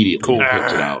 Immediately Cool. He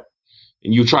picked it out.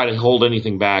 And you try to hold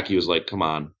anything back, he was like, "Come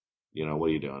on, what are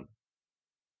you doing?"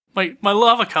 My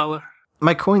lava color.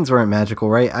 My coins weren't magical,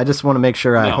 right? I just want to make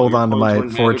sure I No, hold your on to coins my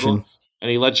weren't fortune. magical, and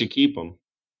he lets you keep them.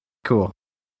 Cool.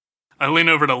 I lean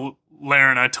over to Larry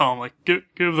and I tell him, like, give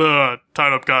the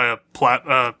tied up guy a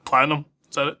platinum.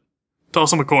 Is that it?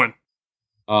 Toss him a coin.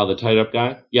 The tied up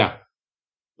guy? Yeah.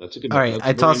 That's a good. All right, that's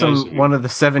I very toss nice him of you. one of the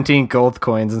 17 gold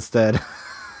coins instead.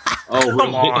 Oh, really?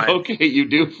 Come on. Okay, you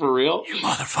do for real? You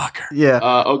motherfucker. Yeah.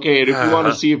 Okay, and if you want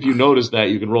to see if you notice that,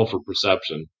 you can roll for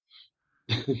perception.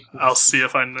 I'll see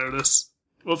if I notice.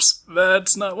 Whoops,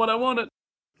 that's not what I wanted.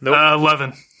 Nope.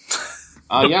 11.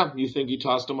 Yeah, you think you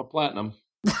tossed him a platinum.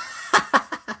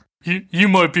 You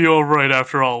might be all right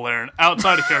after all, Laren.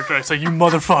 Outside of character, I say, you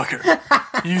motherfucker.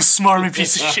 You smarmy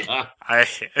piece of shit.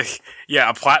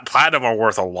 Platinum are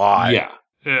worth a lot. Yeah,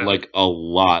 Yeah. like a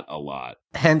lot.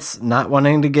 Hence, not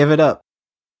wanting to give it up.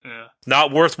 Yeah.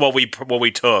 Not worth what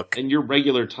we took. In your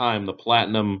regular time, the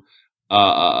platinum,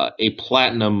 a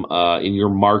platinum in your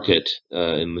market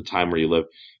in the time where you live,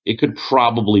 it could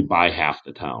probably buy half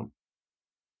the town.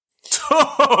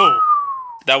 Oh!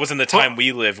 That was in the time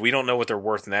we lived. We don't know what they're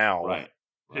worth now. Right.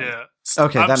 Yeah.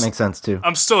 Okay, I'm that makes sense too.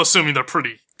 I'm still assuming they're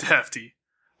pretty hefty.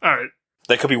 Alright.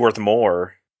 They could be worth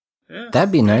more. Yeah.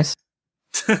 That'd be nice.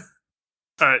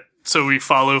 Alright, so we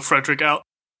follow Frederick out.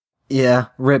 Yeah,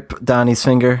 rip Donnie's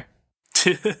finger.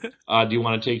 Do you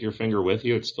want to take your finger with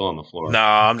you? It's still on the floor. No,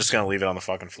 I'm just gonna leave it on the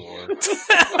fucking floor.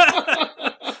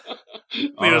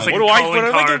 All it's right.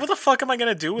 like- What the fuck am I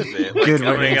gonna do with it? Good Am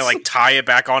I riddance. gonna like tie it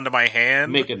back onto my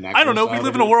hand? Make a necklace I don't know, we out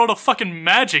live of in a it. world of fucking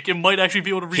magic. It might actually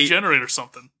be able to regenerate or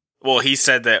something. Well, he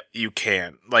said that you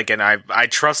can't. Like, and I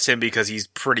trust him because he's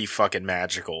pretty fucking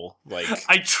magical. Like,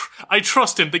 I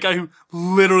trust him, the guy who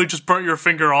literally just burnt your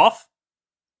finger off.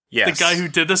 yes. The guy who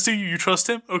did this to you, you trust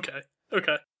him? Okay.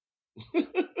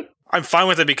 I'm fine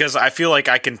with it because I feel like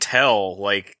I can tell,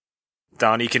 like,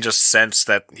 Donnie can just sense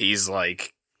that he's,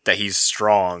 like, that he's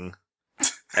strong,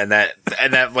 and that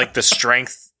like the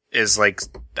strength is like,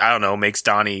 I don't know, makes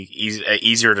Donnie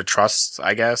easier to trust,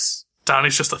 I guess.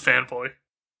 Donnie's just a fanboy.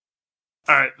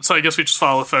 All right, so I guess we just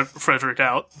follow Frederick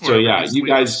out. So yeah, you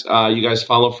guys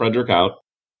follow Frederick out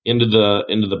into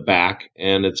the back,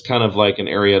 and it's kind of like an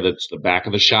area that's the back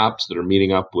of the shops that are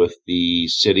meeting up with the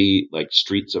city, like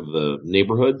streets of the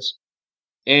neighborhoods.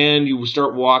 And you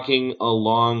start walking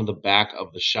along the back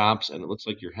of the shops, and it looks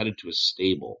like you're headed to a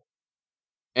stable.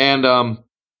 And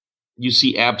you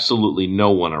see absolutely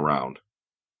no one around.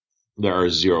 There are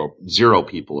zero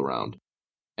people around.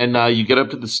 And you get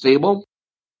up to the stable,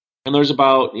 and there's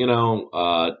about,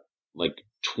 like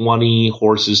 20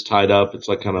 horses tied up. It's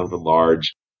like kind of a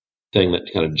large thing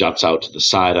that kind of juts out to the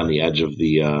side on the edge of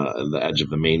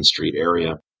the Main Street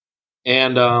area.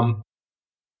 And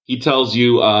he tells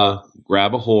you,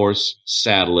 grab a horse,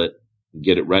 saddle it,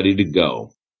 get it ready to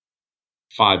go.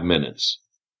 5 minutes.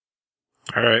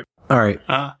 All right.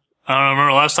 I don't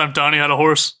remember last time Donnie had a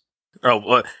horse.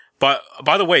 Oh, but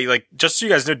by the way, like, just so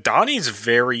you guys know, Donnie's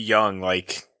very young.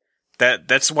 Like,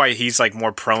 that's why he's like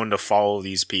more prone to follow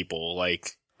these people.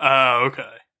 Like, okay.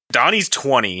 Donnie's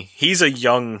 20. He's a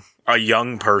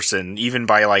young person, even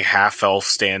by like half elf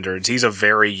standards. He's a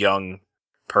very young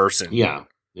person. Yeah,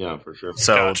 for sure.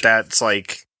 So Gotcha. that's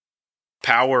like,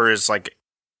 power is like,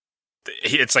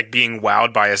 it's like being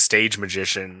wowed by a stage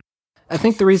magician. I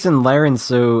think the reason Laren's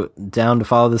so down to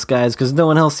follow this guy is because no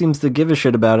one else seems to give a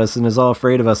shit about us and is all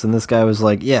afraid of us, and this guy was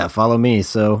like, yeah, follow me,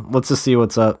 so let's just see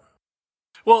what's up.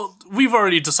 Well, we've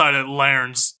already decided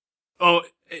Laren's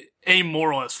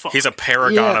amoral as fuck. He's a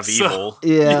paragon of so- evil.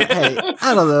 Yeah, hey,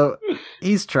 I don't know.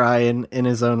 He's trying in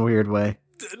his own weird way.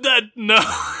 No.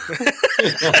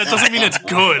 That doesn't mean it's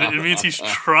good. It means he's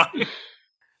trying.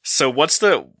 So what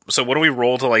do we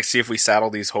roll to like see if we saddle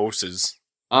these horses?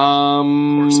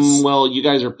 Horses. Well, you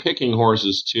guys are picking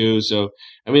horses too, so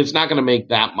I mean, it's not going to make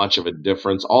that much of a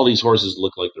difference. All these horses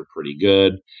look like they're pretty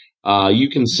good. You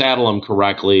can saddle them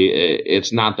correctly.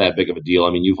 It's not that big of a deal.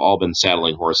 I mean, you've all been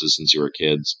saddling horses since you were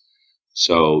kids,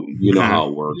 so you know how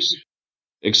it works.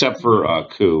 Except for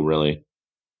Ku, really.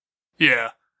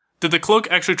 Yeah. Did the cloak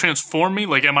actually transform me?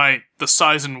 Like, am I the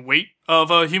size and weight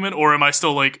of a human, or am I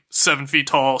still like 7 feet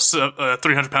tall,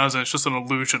 300 pounds, and it's just an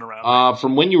illusion around me?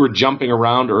 From when you were jumping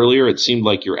around earlier, it seemed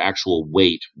like your actual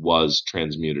weight was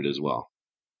transmuted as well.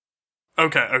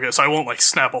 Okay, so I won't like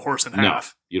snap a horse in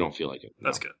half. You don't feel like it.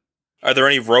 That's good. Are there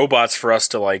any robots for us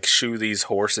to like shoo these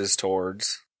horses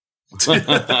towards, so they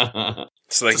can get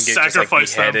just like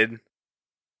Sacrifice them. beheaded?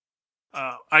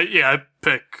 I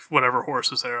pick whatever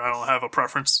horse is there. I don't have a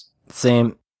preference.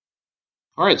 Same.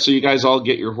 All right, so you guys all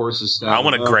get your horses saddled. I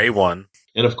want a gray one.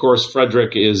 And of course,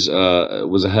 Frederick was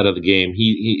ahead of the game.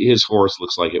 His horse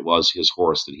looks like it was his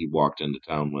horse that he walked into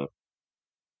town with,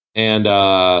 and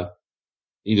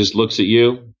he just looks at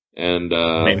you, and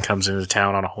Man comes into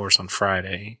town on a horse on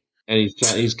Friday, and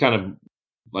he's kind of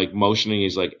like motioning.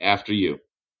 He's like, after you.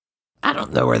 I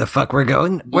don't know where the fuck we're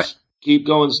going. Just keep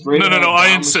going straight. No, down I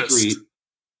the insist. street.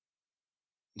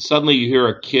 Suddenly, you hear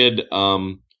a kid.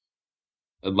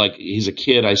 Like he's a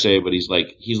kid, I say, but he's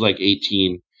like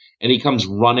 18, and he comes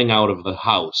running out of the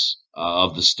house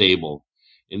of the stable,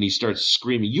 and he starts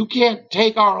screaming, "You can't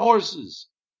take our horses!"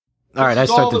 All right, I This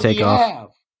is start all to that take we off. have.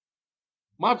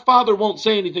 My father won't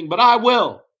say anything, but I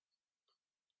will.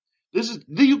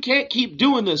 You can't keep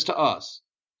doing this to us.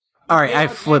 All right, I Yeah,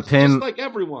 flip just him. like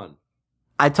everyone.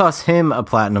 I toss him a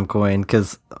platinum coin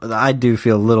because I do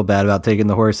feel a little bad about taking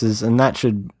the horses, and that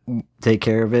should take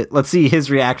care of it. Let's see his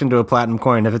reaction to a platinum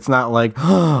coin. If it's not like,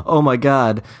 oh my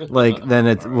god, like then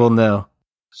we'll know.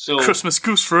 So Christmas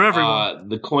goose for everyone.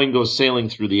 the coin goes sailing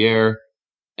through the air,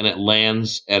 and it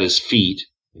lands at his feet.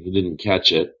 He didn't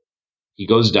catch it. He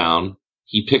goes down.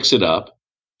 He picks it up.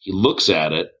 He looks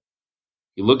at it.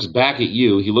 He looks back at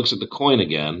you. He looks at the coin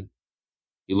again.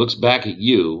 He looks back at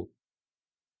you.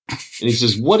 And he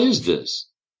says, "What is this?"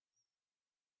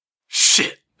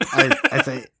 Shit. I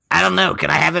say, I don't know. Can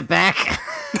I have it back?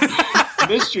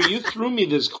 Mister, you threw me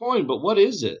this coin, but what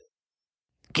is it?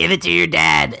 Give it to your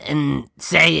dad and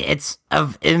say it's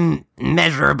of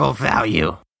immeasurable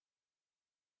value.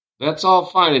 That's all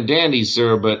fine and dandy,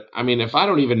 sir, but, I mean, if I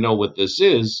don't even know what this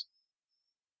is,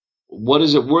 what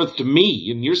is it worth to me?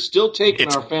 And you're still taking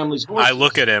It's- our family's horses. I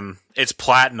look at him. It's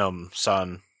platinum,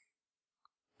 son.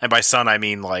 And by son, I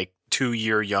mean like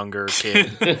 2-year younger kid.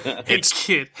 Hey, It's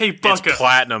kid. Hey, it's Bunka.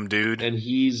 platinum, dude. And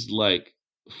he's like,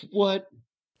 what?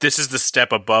 This is the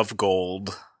step above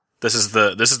gold. This is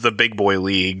the big boy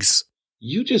leagues.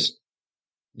 This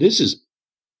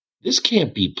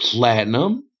can't be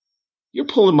platinum. You're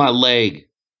pulling my leg.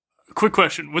 Quick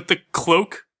question. With the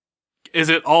cloak, is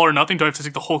it all or nothing? Do I have to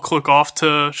take the whole cloak off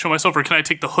to show myself, or can I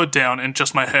take the hood down and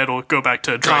just my head will go back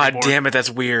to God Dragonborn? damn it, that's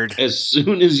weird. As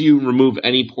soon as you remove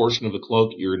any portion of the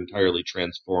cloak, you're entirely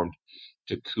transformed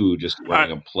to Ku, just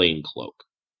wearing a plain cloak.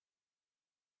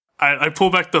 I pull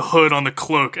back the hood on the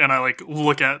cloak and I like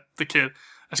look at the kid.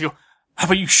 I just go, "How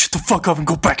about you shut the fuck up and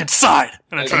go back inside?"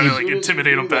 And I try to like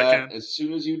intimidate him back in. As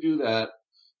soon as you do that,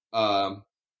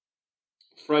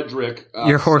 Frederick,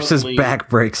 Your horse's back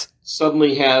breaks.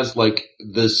 Suddenly has like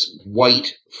this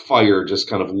white fire just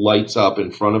kind of lights up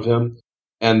in front of him,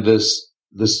 and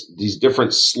these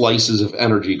different slices of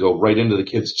energy go right into the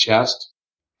kid's chest,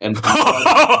 and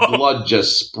blood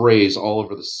just sprays all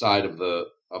over the side of the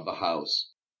house.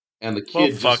 And the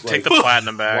kid take the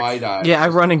platinum back. Wide-eyed. Yeah, I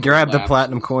run and grab the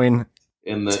platinum coin.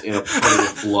 In a pool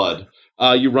of blood.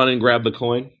 You run and grab the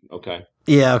coin? Okay.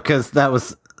 Yeah, because that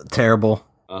was terrible.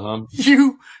 Uh-huh.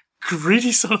 You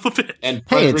greedy son of a bitch. And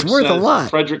hey, it's worth a lot.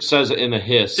 Frederick says in a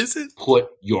hiss, Is it? "Put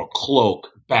your cloak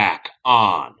back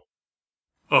on."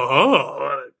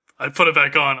 Oh, I put it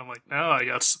back on. I'm like, now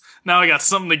I got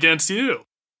something against you.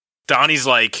 Donnie's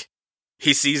like,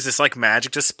 he sees this like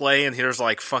magic display and there's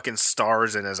like fucking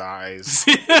stars in his eyes.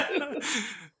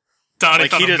 Donnie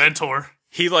Like, found he a did- mentor.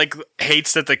 He like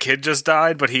hates that the kid just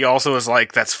died, but he also is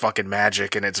like, that's fucking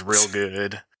magic and it's real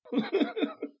good.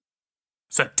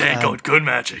 It's that dang good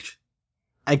magic.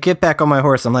 I get back on my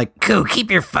horse. I'm like, Ku,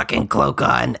 keep your fucking cloak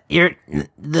on.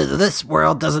 This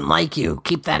world doesn't like you.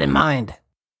 Keep that in mind.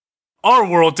 Our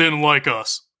world didn't like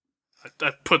us.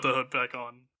 I put the hood back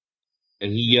on.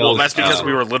 And he yells. Well, that's because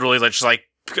we were literally like, just like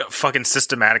fucking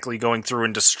systematically going through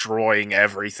and destroying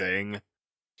everything.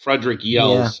 Frederick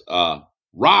yells,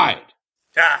 "Ride!"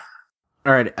 Ah.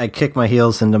 all right, I kick my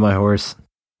heels into my horse.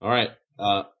 All right.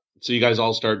 So you guys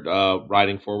all start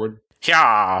riding forward.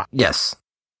 Yeah. Yes.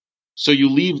 So you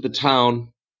leave the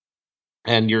town,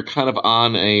 and you're kind of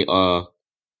on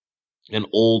an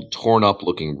old, torn up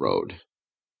looking road.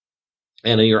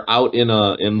 And you're out in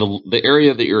the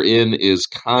area that you're in is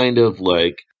kind of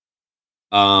like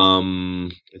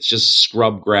it's just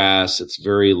scrub grass. It's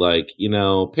very like,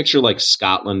 picture like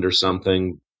Scotland or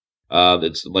something.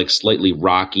 It's like slightly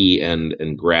rocky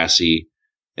and grassy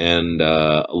and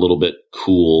a little bit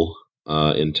cool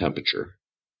in temperature.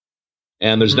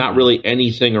 And there's not really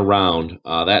anything around.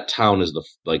 That town is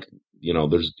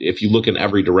there's, if you look in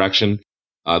every direction,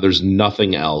 there's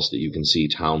nothing else that you can see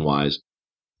town-wise.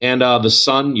 And the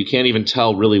sun, you can't even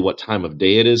tell really what time of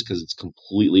day it is because it's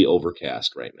completely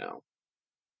overcast right now.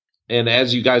 And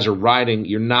as you guys are riding,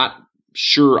 you're not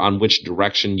sure on which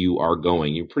direction you are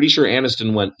going. You're pretty sure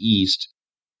Aniston went east,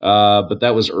 but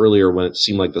that was earlier when it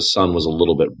seemed like the sun was a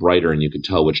little bit brighter and you could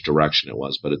tell which direction it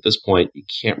was. But at this point, you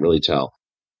can't really tell.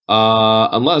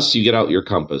 Unless you get out your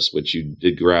compass, which you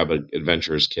did grab an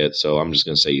adventurer's kit, so I'm just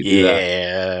going to say you do that.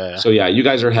 Yeah. So yeah, you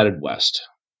guys are headed west.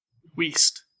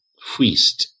 West.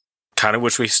 Kind of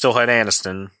wish we still had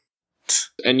Aniston.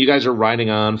 And you guys are riding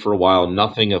on for a while.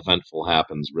 Nothing eventful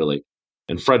happens, really.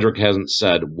 And Frederick hasn't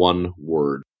said one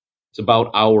word. It's about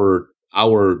hour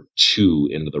 2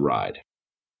 into the ride.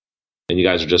 And you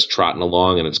guys are just trotting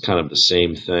along, and it's kind of the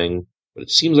same thing. But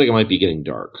it seems like it might be getting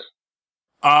dark.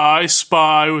 I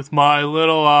spy with my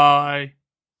little eye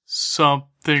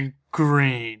something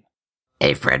green.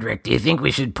 Hey, Frederick, do you think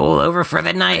we should pull over for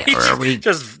the night, or are we?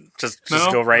 just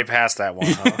No? go right past that one,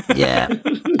 huh? Yeah,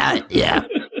 yeah.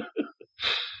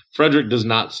 Frederick does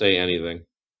not say anything.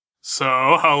 So,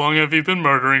 how long have you been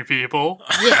murdering people?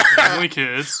 Family,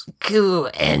 kids. Ku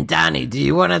and Donnie, do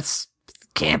you want to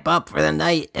camp up for the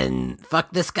night and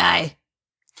fuck this guy?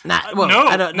 Not, well, No,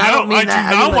 I don't no, mean I do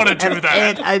that. not mean, wanna like, do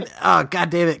that. And oh, god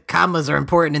damn it, commas are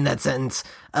important in that sentence.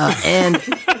 And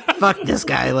fuck this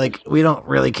guy. Like, we don't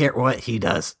really care what he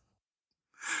does.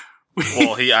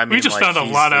 Well, we just found a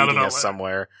lot out of us nowhere.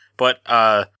 somewhere. But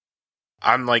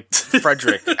I'm like,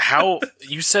 Frederick, how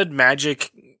you said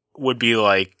magic would be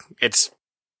like it's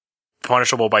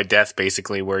punishable by death,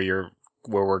 basically where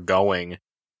we're going.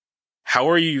 How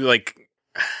are you like?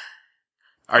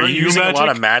 Are you using a lot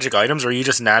of magic items, or are you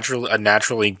just a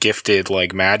naturally gifted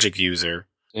like magic user?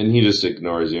 And he just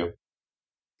ignores you.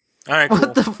 All right, cool.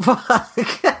 What the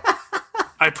fuck?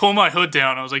 I pull my hood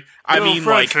down. I was like, I "Yo, mean,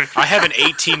 Frederick." like, I have an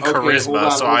 18 Okay, charisma, hold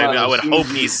on, so hold on. I would As soon hope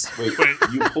as he's. Wait, Wait.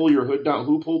 you pull your hood down.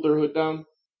 Who pulled their hood down?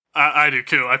 I do,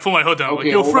 too. I pull my hood down. I'm Okay,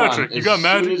 like, yo, hold Frederick, on. you got As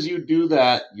magic? soon as you do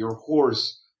that, your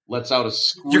horse lets out a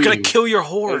scream. You're gonna kill your and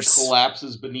horse.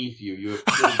 collapses beneath you. You have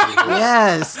killed your horse.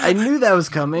 Yes, I knew that was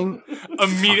coming.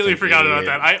 Immediately Fucking forgot about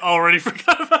idiot. that. I already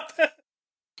forgot about that.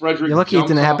 Frederick You're lucky it jumps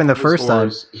didn't happen off the of his first time.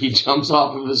 horse. He jumps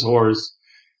off of his horse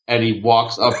and he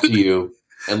walks up to you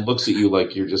and looks at you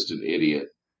like you're just an idiot.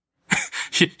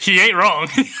 He ain't wrong.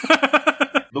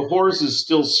 The horse is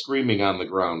still screaming on the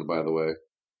ground, by the way.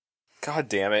 God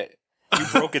damn it. You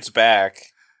broke its back.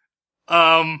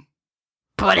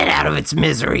 Put it out of its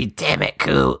misery, damn it,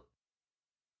 Coot.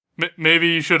 Maybe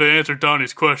you should have answered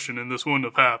Donnie's question and this wouldn't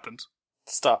have happened.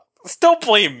 Stop. Don't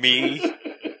blame me.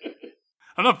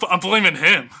 I'm blaming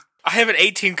him. I have an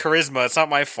 18 charisma. It's not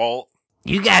my fault.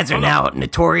 You guys are now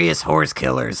notorious horse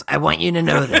killers. I want you to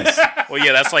know this. Well,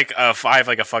 yeah, that's like I have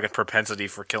like a fucking propensity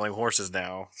for killing horses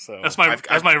now. So That's my did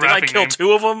rapping I kill name.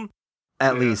 2 of them?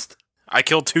 At least. I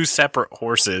killed 2 separate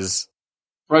horses.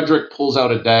 Frederick pulls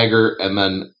out a dagger and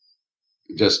then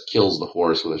just kills the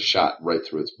horse with a shot right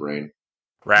through its brain.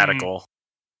 Radical.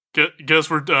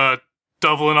 Guess we're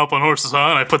doubling up on horses, huh?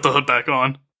 And I put the hood back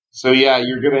on. So yeah,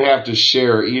 you're gonna have to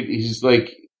share. He's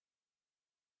like,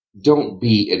 don't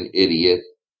be an idiot.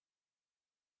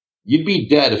 You'd be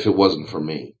dead if it wasn't for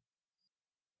me.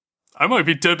 I might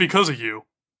be dead because of you.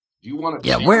 Do you want to?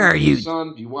 Yeah, where are you,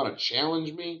 son? Do you want to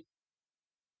challenge me?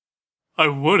 I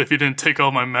would if you didn't take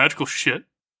all my magical shit.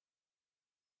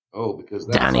 Oh, because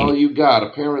that's Donnie. all you got.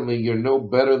 Apparently, you're no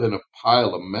better than a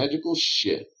pile of magical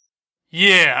shit.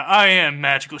 Yeah, I am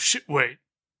magical shit. Wait.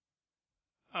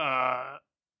 I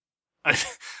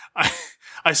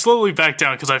slowly back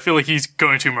down because I feel like he's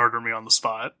going to murder me on the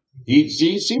spot.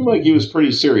 He seemed like he was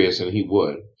pretty serious, and he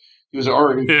would. He was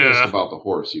already Yeah. pissed about the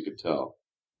horse, you could tell.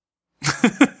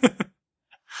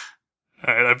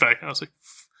 Alright, I back down. I was like,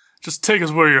 just take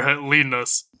us where you're leading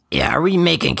us. Yeah, are we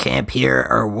making camp here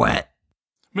or what?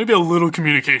 Maybe a little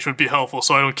communication would be helpful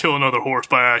so I don't kill another horse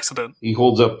by accident. He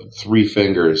holds up 3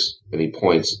 fingers, and he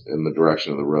points in the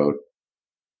direction of the road.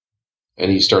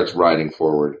 And he starts riding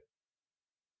forward.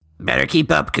 Better keep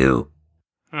up, Coot.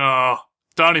 Oh,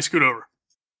 Donnie, scoot over.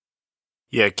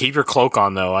 Yeah, keep your cloak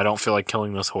on, though. I don't feel like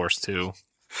killing this horse, too.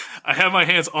 I have my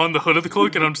hands on the hood of the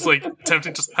cloak and I'm just like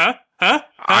tempting just, huh?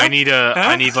 I need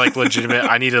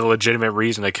a legitimate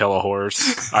reason to kill a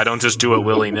horse. I don't just do it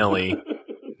willy-nilly.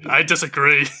 I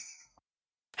disagree.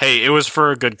 Hey, it was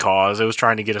for a good cause. It was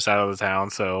trying to get us out of the town,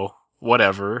 so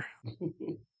whatever.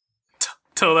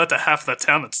 Tell that to half the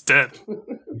town that's dead.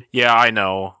 Yeah, I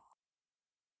know.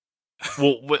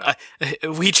 Well,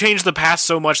 we changed the past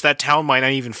so much that town might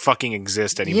not even fucking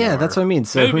exist anymore. Yeah, that's what I mean.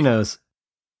 So who Maybe. knows?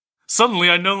 Suddenly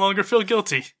I no longer feel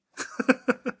guilty.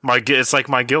 It's like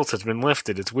my guilt has been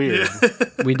lifted. It's weird.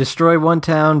 We destroy one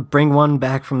town, bring one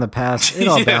back from the past. It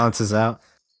all Yeah. balances out.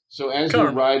 So as Come you're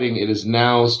on. riding, it is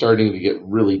now starting to get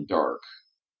really dark.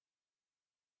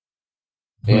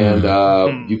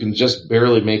 And you can just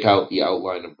barely make out the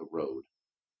outline of the road.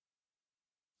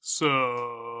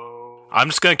 So I'm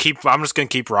just gonna keep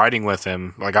riding with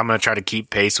him. Like I'm gonna try to keep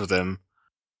pace with him.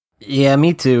 Yeah,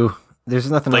 me too.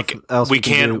 There's nothing Like else we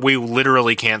can can't. do. We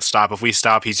literally can't stop. If we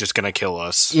stop, he's just gonna kill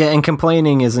us. Yeah, and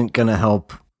complaining isn't gonna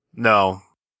help. No.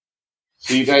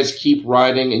 So you guys keep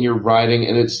riding, and you're riding,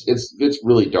 and it's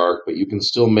really dark, but you can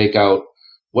still make out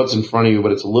what's in front of you.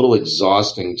 But it's a little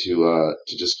exhausting to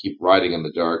just keep riding in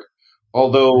the dark.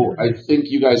 Although I think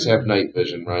you guys have night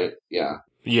vision, right? Yeah,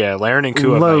 Yeah, Laren and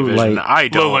Ku have Low night vision. light. I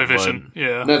don't. low light but- vision.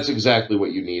 Yeah. that's exactly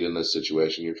what you need in this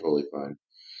situation. You're totally fine.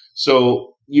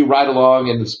 So you ride along,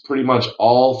 and it's pretty much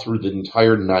all through the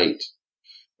entire night,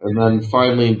 and then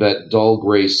finally that dull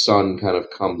gray sun kind of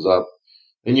comes up.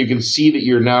 And you can see that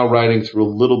you're now riding through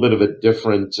a little bit of a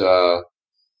different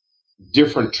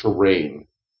terrain.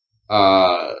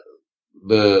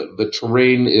 The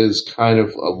terrain is kind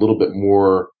of a little bit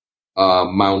more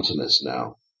mountainous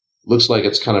now. Looks like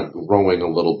it's kind of growing a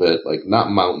little bit, like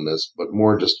not mountainous, but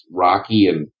more just rocky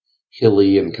and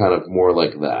hilly and kind of more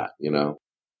like that, you know?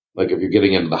 Like if you're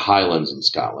getting into the Highlands in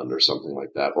Scotland or something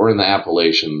like that, or in the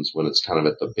Appalachians when it's kind of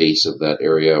at the base of that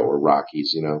area, or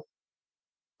Rockies, you know?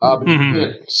 But you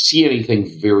can't see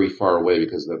anything very far away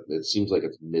because it seems like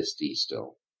it's misty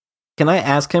still. Can I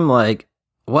ask him, like,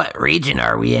 What region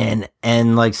are we in?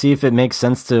 and, like, see if it makes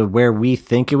sense to where we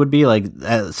think it would be? Like,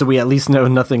 so we at least know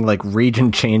nothing, like,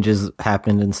 region changes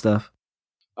happened and stuff.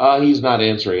 He's not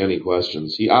answering any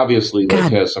questions. He obviously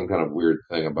God. has some kind of weird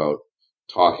thing about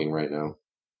talking right now.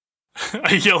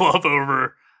 I yell up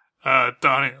over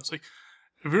Donnie. I was like,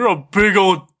 if you're a big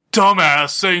old dumbass,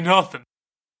 say nothing.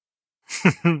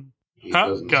 He Huh?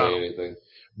 doesn't Got say him. anything.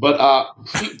 But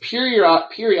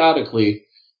periodically,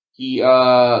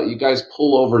 you guys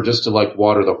pull over just to like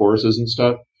water the horses and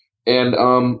stuff,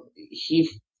 and he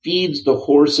feeds the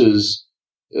horses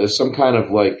some kind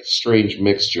of like strange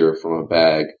mixture from a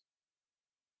bag.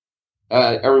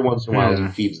 Every once in a while, he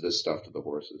feeds this stuff to the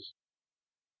horses.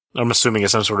 I'm assuming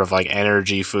it's some sort of like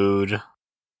energy food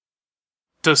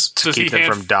Does to he keep them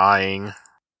hand from dying.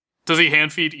 Does he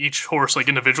hand feed each horse like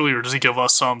individually, or does he give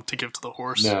us some to give to the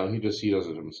horse? No, he does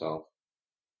it himself.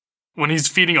 When he's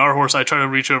feeding our horse, I try to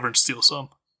reach over and steal some.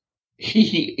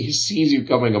 He sees you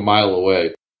coming a mile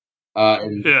away.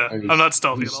 And I'm not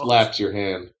stealthy at all. He slaps your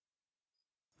hand.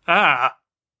 Ah,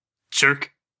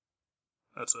 jerk.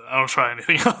 That's it. I don't try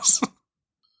anything else.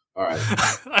 All right.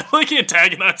 I like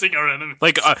antagonizing our enemies.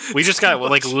 Like, we just got,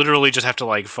 like, literally just have to,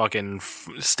 like, fucking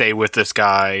stay with this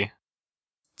guy.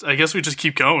 I guess we just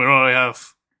keep going. We don't really have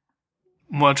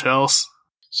much else.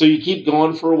 So you keep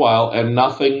going for a while, and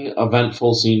nothing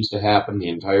eventful seems to happen the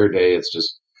entire day. It's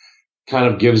just kind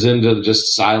of gives into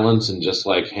just silence and just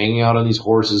like hanging out on these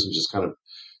horses and just kind of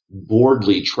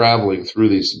boredly traveling through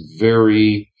these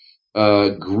very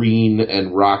green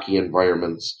and rocky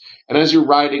environments. And as you're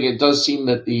riding, it does seem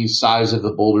that the size of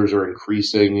the boulders are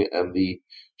increasing and the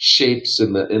shapes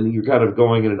and you're kind of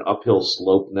going in an uphill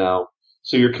slope now.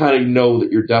 So you're kind of know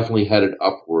that you're definitely headed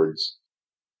upwards.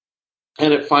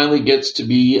 And it finally gets to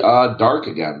be dark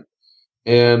again.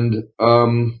 And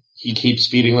he keeps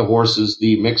feeding the horses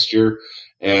the mixture,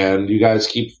 and you guys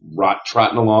keep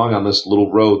trotting along on this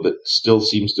little road that still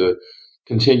seems to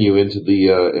continue into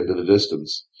the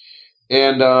distance.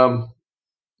 And you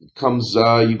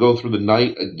go through the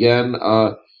night again.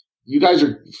 You guys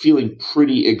are feeling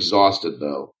pretty exhausted,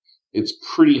 though. It's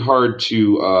pretty hard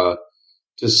to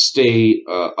stay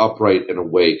upright and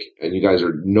awake, and you guys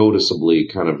are noticeably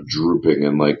kind of drooping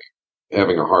and like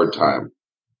having a hard time.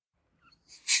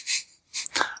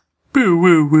 Boo,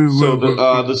 woo, woo, So woo,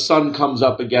 the sun comes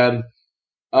up again,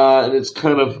 and it's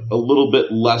kind of a little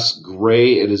bit less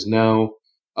gray. It is now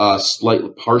slightly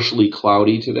partially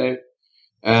cloudy today,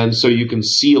 and so you can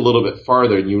see a little bit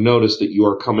farther, and you notice that you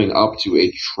are coming up to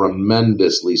a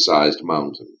tremendously sized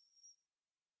mountain.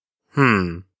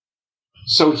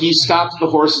 So he stops the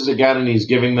horses again, and he's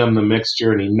giving them the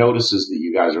mixture, and he notices that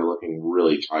you guys are looking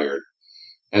really tired.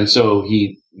 And so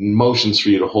he motions for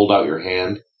you to hold out your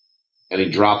hand, and he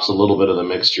drops a little bit of the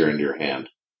mixture into your hand.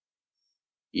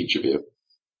 Each of you.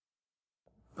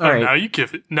 All right. Now you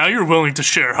give it. Now you're willing to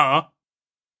share, huh?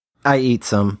 I eat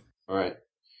some. All right.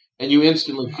 And you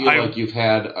instantly feel like you've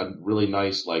had a really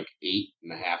nice, 8.5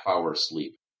 hour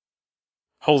sleep.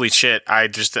 Holy shit, I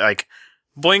just,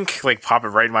 blink, pop it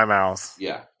right in my mouth.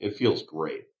 Yeah, it feels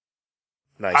great.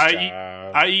 Nice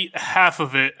job. I eat half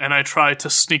of it, and I try to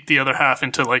sneak the other half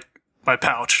into, my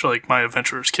pouch, my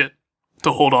adventurer's kit,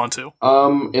 to hold on to.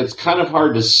 It's kind of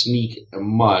hard to sneak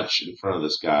much in front of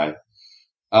this guy.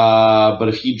 But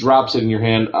if he drops it in your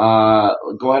hand,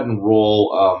 go ahead and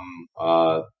roll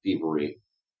thievery.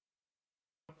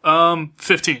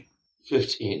 15.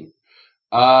 15.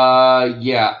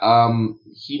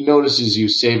 He notices you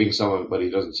saving some of it, but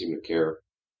he doesn't seem to care.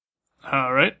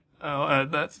 All right. I'll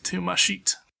add that to my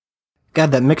sheet. God,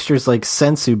 that mixture's like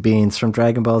sensu beans from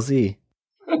Dragon Ball Z.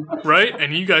 Right?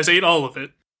 And you guys ate all of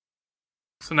it.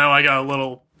 So now I got a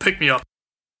little pick-me-up.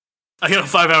 I got a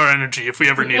 5-hour energy if we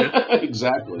ever need it.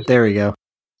 Exactly. There we go.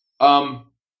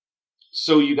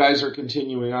 So you guys are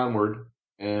continuing onward,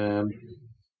 and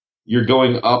you're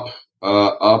going up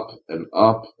and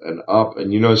up and up,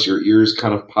 and you notice your ears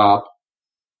kind of pop.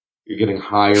 You're getting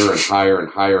higher and higher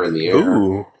and higher in the air.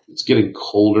 Ooh. It's getting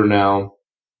colder now.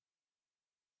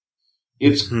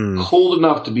 It's cold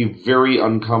enough to be very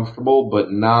uncomfortable, but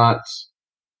not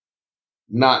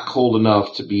cold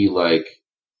enough to be,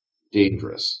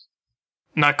 dangerous.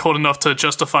 Not cold enough to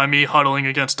justify me huddling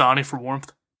against Donnie for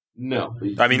warmth? No.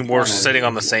 I mean, we're sitting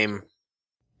on the same...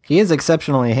 He is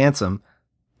exceptionally handsome.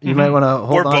 You might want to hold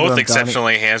We're on to him, both Donnie.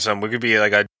 exceptionally handsome. We could be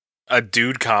a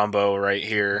dude combo right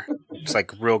here. It's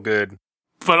real good.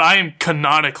 But I am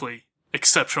canonically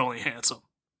exceptionally handsome.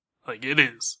 It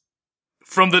is.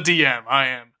 From the DM, I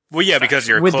am. Well, yeah, because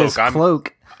you're a With cloak. this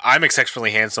cloak, I'm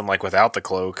exceptionally handsome, without the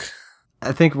cloak.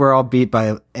 I think we're all beat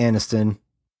by Aniston.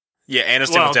 Yeah,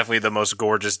 Aniston was definitely the most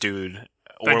gorgeous dude.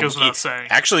 That goes without saying.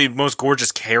 Actually, most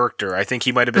gorgeous character. I think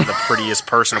he might have been the prettiest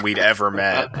person we'd ever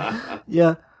met.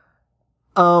 Yeah.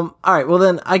 All right. Well,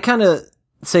 then I kind of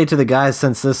say to the guys,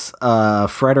 since this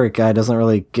Frederick guy doesn't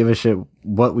really give a shit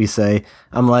what we say,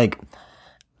 I'm like,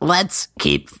 Let's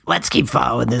keep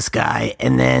following this guy,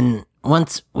 and then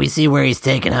once we see where he's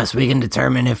taking us, we can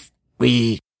determine if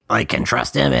we can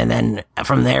trust him, and then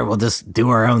from there we'll just do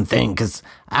our own thing, because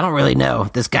I don't really know.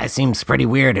 This guy seems pretty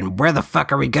weird, and where the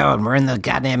fuck are we going? We're in the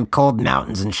goddamn cold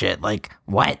mountains and shit.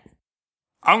 What?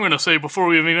 I'm going to say before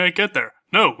we even get there,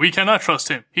 no, we cannot trust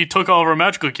him. He took all of our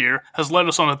magical gear, has led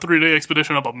us on a 3-day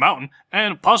expedition up a mountain,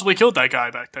 and possibly killed that guy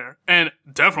back there. And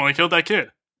definitely killed that kid.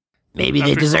 Maybe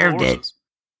they deserved it.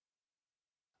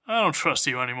 I don't trust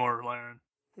you anymore, Laren.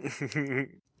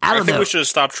 I don't think know. we should have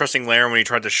stopped trusting Laren when he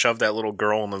tried to shove that little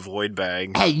girl in the void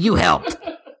bag. Hey, you helped.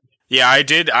 Yeah, I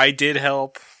did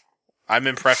help. I'm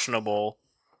impressionable.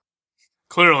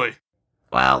 Clearly.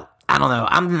 Well, I don't know.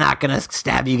 I'm not gonna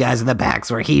stab you guys in the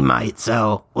backs where he might,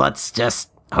 so let's just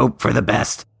hope for the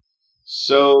best.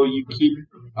 So you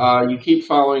keep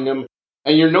following him,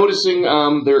 and you're noticing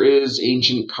there is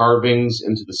ancient carvings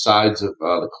into the sides of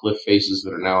the cliff faces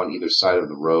that are now on either side of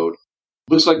the road.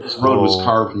 Looks like this road was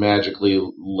carved magically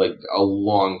like a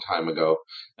long time ago,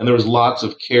 and there was lots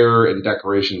of care and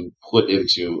decoration put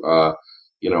into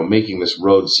making this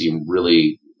road seem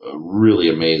really really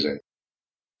amazing.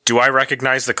 Do I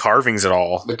recognize the carvings at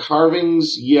all? The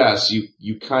carvings, yes,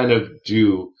 you kind of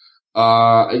do.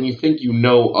 And you think you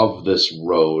know of this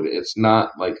road. It's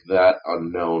not like that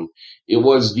unknown. It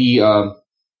was a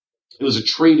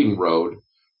trading road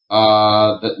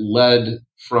that led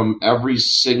from every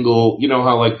single, you know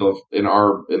how like in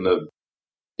the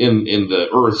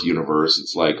Earth universe,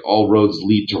 it's like all roads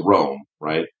lead to Rome,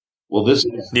 right? Well, this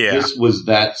was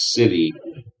that city,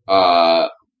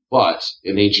 but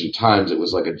in ancient times it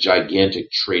was like a gigantic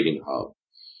trading hub.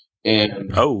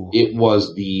 And it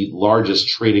was the largest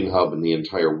trading hub in the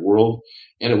entire world,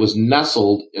 and it was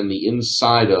nestled in the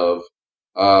inside of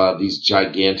these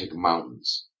gigantic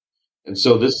mountains. And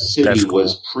so this city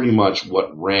was pretty much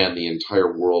what ran the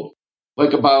entire world,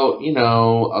 like about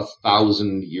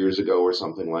 1,000 years ago or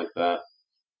something like that.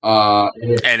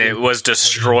 And it was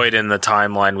destroyed in the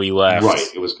timeline we left.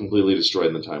 Right, it was completely destroyed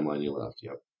in the timeline you left.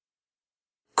 Yep.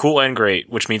 Cool and great,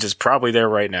 which means it's probably there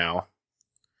right now.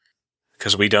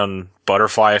 Because we done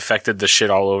butterfly affected the shit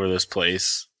all over this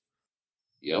place.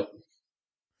 Yep.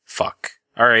 Fuck.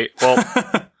 All right. Well,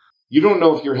 you don't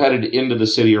know if you're headed into the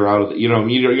city or out of the.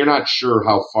 You're not sure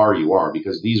how far you are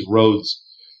because these roads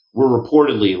were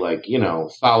reportedly like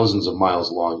thousands of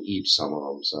miles long each. Some of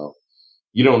them, so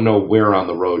you don't know where on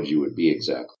the road you would be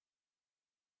exactly.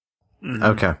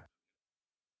 Okay.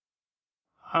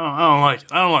 I don't like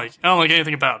it. I don't like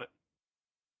anything about it.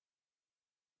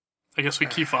 I guess we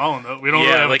keep following though. We don't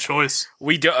really have a choice.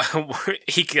 We do.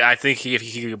 I think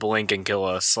he could blink and kill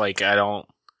us. Like I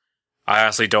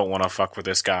honestly don't want to fuck with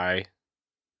this guy.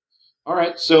 All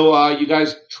right, so you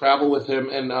guys travel with him,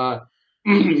 and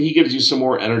he gives you some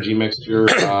more energy mixture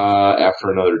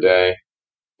after another day,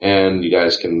 and you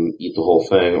guys can eat the whole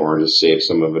thing, or just save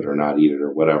some of it, or not eat it,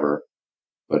 or whatever.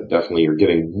 But definitely, you're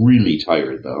getting really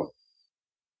tired, though.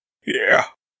 Yeah.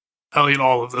 I'll eat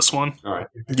all of this one. All right.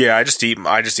 Yeah, I just eat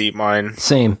mine.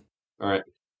 Same. All right.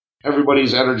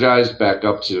 Everybody's energized back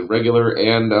up to regular,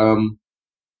 and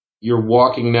you're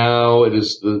walking now. It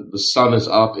is the sun is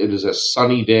up. It is a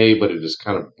sunny day, but it is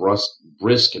kind of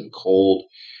brisk and cold.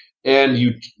 And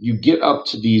you get up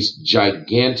to these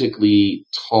gigantically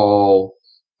tall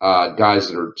guys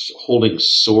that are holding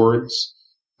swords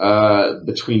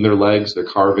between their legs, their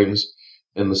carvings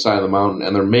in the side of the mountain,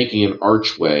 and they're making an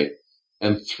archway.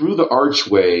 And through the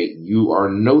archway, you are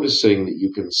noticing that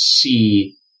you can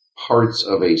see parts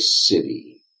of a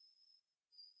city.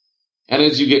 And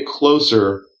as you get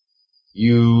closer,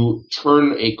 you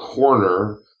turn a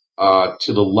corner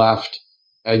to the left,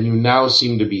 and you now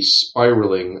seem to be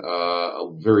spiraling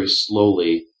very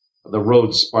slowly. The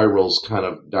road spirals kind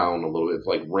of down a little bit,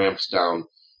 like ramps down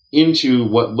into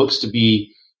what looks to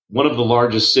be one of the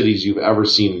largest cities you've ever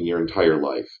seen in your entire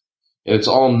life. And it's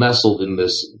all nestled in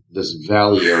this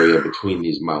valley area between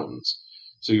these mountains.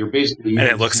 So you're basically... And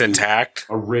it looks intact?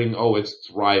 A ring. Oh, it's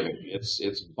thriving. It's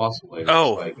bustling.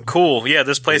 Oh, it's like, cool. Yeah,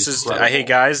 this place is... incredible. Hey,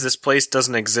 guys, this place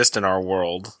doesn't exist in our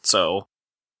world, so...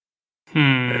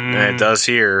 And it does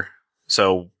here.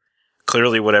 So,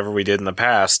 clearly whatever we did in the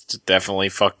past definitely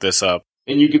fucked this up.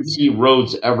 And you can see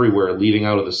roads everywhere leading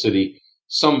out of the city.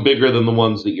 Some bigger than the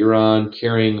ones that you're on,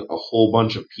 carrying a whole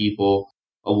bunch of people.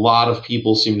 A lot of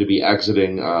people seem to be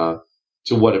exiting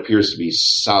to what appears to be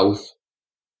south.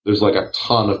 There's like a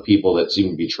ton of people that seem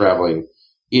to be traveling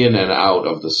in and out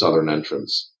of the southern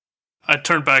entrance. I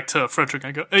turn back to Frederick and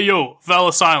I go, "Hey, yo, Val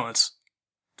of Silence.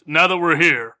 Now that we're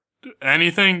here,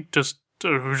 anything?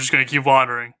 We're just going to keep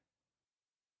wandering."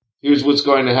 Here's what's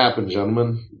going to happen,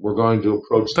 gentlemen. We're going to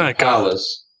approach the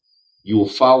palace. You will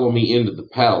follow me into the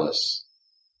palace.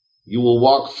 You will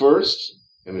walk first,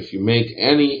 and if you make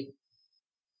any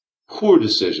poor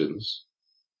decisions,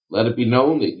 let it be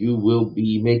known that you will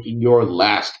be making your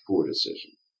last poor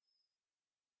decision.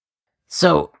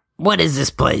 So, what is this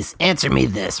place? Answer me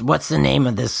this. What's the name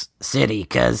of this city?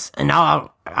 Because, in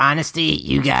all honesty,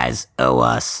 you guys owe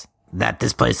us that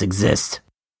this place exists.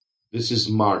 This is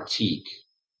Martique.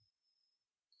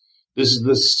 This is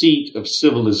the seat of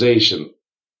civilization.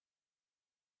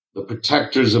 The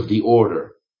protectors of the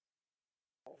order.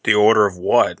 The order of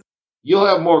what? You'll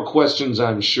have more questions,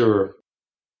 I'm sure.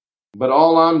 But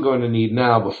all I'm going to need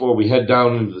now before we head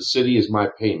down into the city is my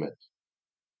payment.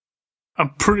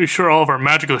 I'm pretty sure all of our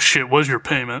magical shit was your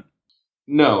payment.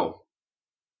 No.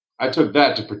 I took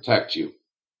that to protect you.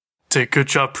 Did a good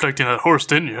job protecting that horse,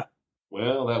 didn't you?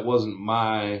 Well, that wasn't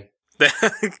my...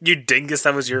 You dingus,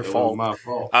 that was your fault. My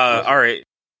fault. All right.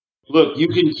 Look, you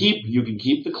can keep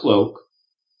the cloak,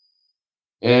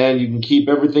 and you can keep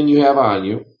everything you have on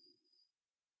you.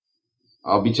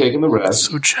 I'll be taking the rest.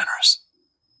 So generous.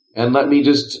 And let me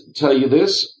just tell you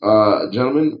this,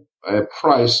 gentlemen, a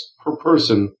price per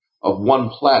person of 1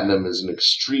 platinum is an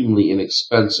extremely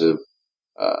inexpensive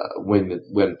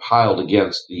when piled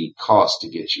against the cost to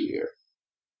get you here.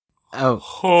 Oh,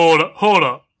 Hold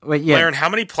up. wait, yeah. Laren, how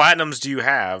many platinums do you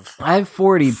have? I have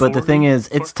 40, but the 40? thing is,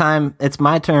 it's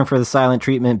my turn for the silent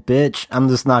treatment, bitch. I'm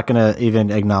just not gonna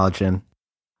even acknowledge him.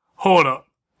 Hold up.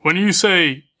 When you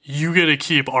say you get to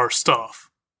keep our stuff,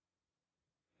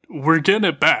 we're getting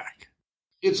it back.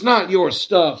 It's not your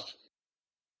stuff.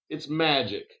 It's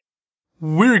magic.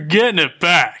 We're getting it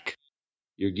back.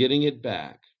 You're getting it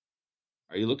back.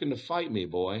 Are you looking to fight me,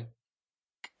 boy?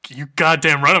 You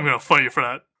goddamn right I'm gonna fight you for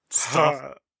that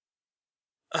stuff.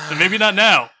 And maybe not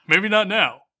now.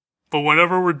 But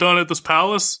whenever we're done at this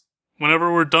palace,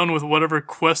 whenever we're done with whatever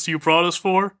quest you brought us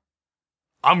for,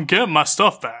 I'm getting my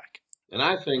stuff back. And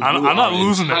I think I'm you not are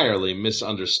losing it. entirely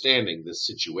misunderstanding this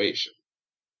situation.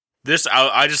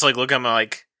 I just like look at him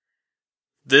like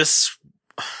this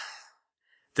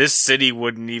city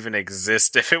wouldn't even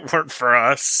exist if it weren't for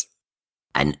us.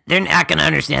 And they're not going to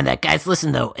understand that. Guys,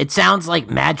 listen, though. It sounds like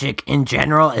magic in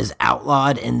general is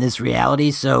outlawed in this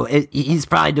reality, so he's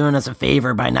probably doing us a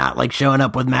favor by not, like, showing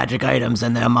up with magic items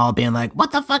and them all being like,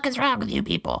 what the fuck is wrong with you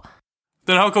people?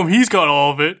 Then how come he's got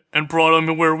all of it and brought him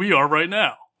to where we are right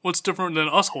now? What's different than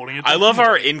us holding it? I love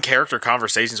our in-character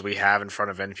conversations we have in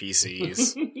front of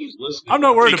NPCs. He's listening. I'm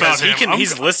not worried Because about him.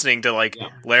 he's listening to, like,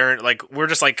 Laren, like, we're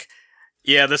just like,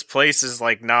 yeah, this place is,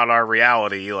 like, not our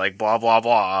reality, like, blah, blah,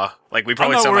 blah. Like, we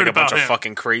probably not sound like worried a bunch about of him.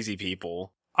 fucking crazy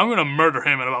people. I'm gonna murder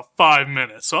him in about 5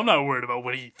 minutes, so I'm not worried about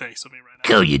what he thinks of me right now.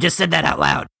 Cool, you just said that out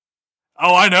loud.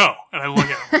 Oh, I know. And I look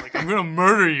at him like, I'm gonna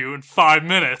murder you in 5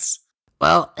 minutes.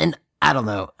 Well, and I don't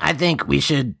know. I think we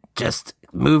should just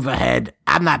move ahead.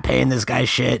 I'm not paying this guy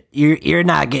shit. You're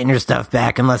not getting your stuff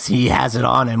back unless he has it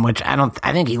on him, which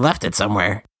I think he left it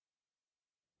somewhere.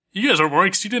 You guys are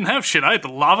worried because you didn't have shit. I had the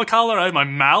lava collar, I had my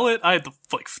mallet, I had the,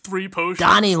 like, 3 potions.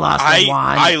 Donnie lost the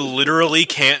wand. I literally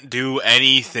can't do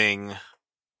anything.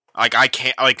 Like, I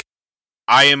can't, like,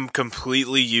 I am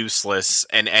completely useless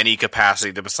in any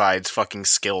capacity besides fucking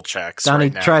skill checks. Donnie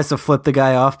right now. tries to flip the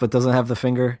guy off, but doesn't have the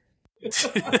finger.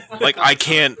 Like, I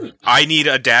can't, I need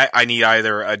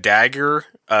either a dagger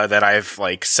that I've,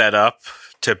 like, set up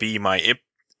to be my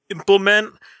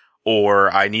implement,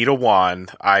 or I need a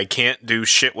wand. I can't do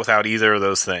shit without either of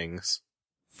those things.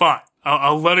 Fine.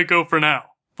 I'll let it go for now.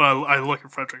 But I look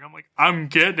at Frederick, I'm like, I'm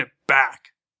getting it back.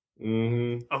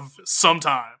 Mm-hmm. Of some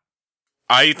time.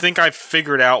 I think I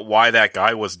figured out why that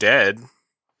guy was dead.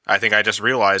 I think I just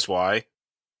realized why.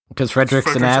 Because Frederick's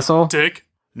an Frederick's a asshole? dick.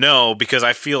 No, because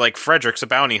I feel like Frederick's a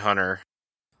bounty hunter.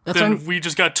 That's Then un- we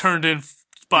just got turned in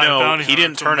by a No, bounty he hunter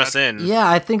didn't to turn a us mad- in. Yeah,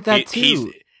 I think that He-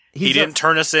 too. He didn't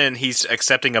turn us in. He's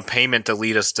accepting a payment to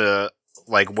lead us to,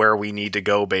 like, where we need to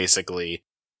go, basically.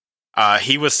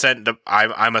 He was sent to,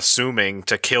 I'm assuming,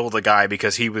 to kill the guy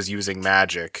because he was using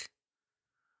magic.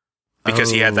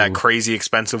 Because he had that Oh. crazy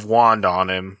expensive wand on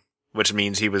him, which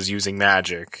means he was using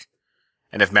magic.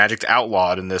 And if magic's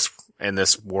outlawed in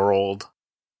this world,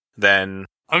 then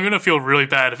I'm gonna feel really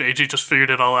bad if AJ just figured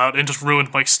it all out and just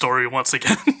ruined Mike's story once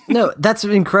again. No, that's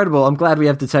incredible. I'm glad we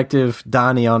have Detective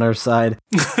Donnie on our side.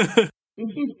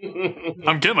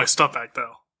 I'm getting my stuff back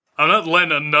though. I'm not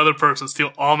letting another person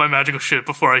steal all my magical shit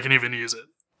before I can even use it.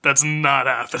 That's not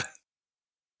happening.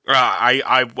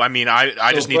 I mean,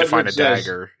 I just need to find a Frederick says-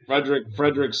 dagger.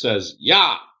 Frederick says,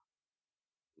 "Yeah,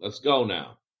 let's go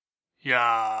now."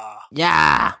 Yeah.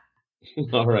 Yeah.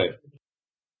 All right.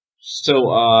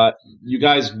 So, you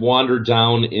guys wander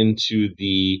down into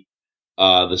the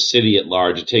city at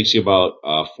large. It takes you about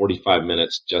 45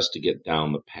 minutes just to get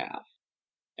down the path,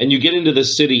 and you get into the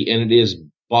city, and it is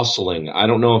bustling. I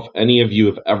don't know if any of you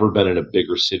have ever been in a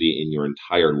bigger city in your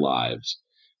entire lives.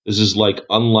 This is like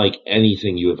unlike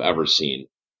anything you have ever seen,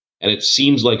 and it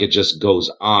seems like it just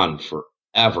goes on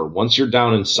forever. Once you're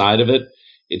down inside of it,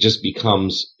 it just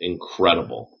becomes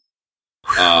incredible.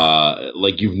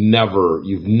 Like you've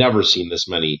never seen this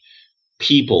many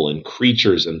people and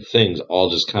creatures and things all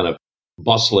just kind of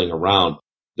bustling around.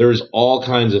 there's all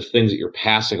kinds of things that you're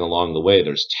passing along the way.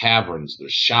 There's taverns,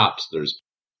 there's shops, there's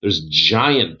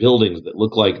giant buildings that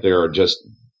look like they're just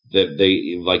that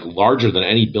they like larger than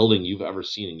any building you've ever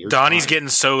seen in your Donnie's time. getting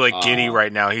so like giddy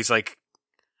right now. He's like,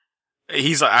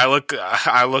 I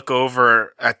look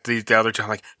over at the other two. I'm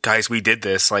like, guys, we did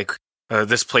this. Like,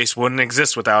 this place wouldn't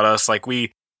exist without us. Like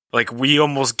we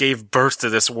almost gave birth to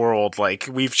this world. Like,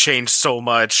 we've changed so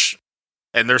much,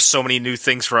 and there's so many new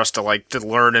things for us to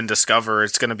learn and discover.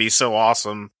 It's gonna be so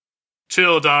awesome.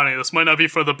 Chill, Donnie. This might not be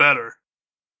for the better.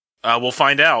 We'll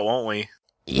find out, won't we?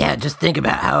 Yeah, just think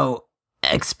about how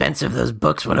expensive those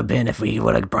books would have been if we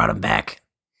would have brought them back.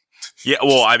 Yeah,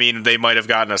 well, I mean, they might have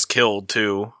gotten us killed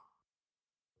too.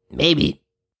 Maybe.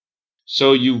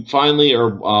 So you finally are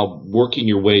working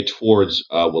your way towards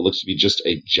what looks to be just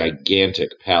a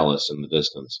gigantic palace in the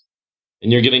distance.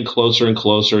 And you're getting closer and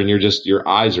closer, and your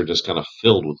eyes are just kind of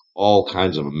filled with all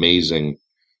kinds of amazing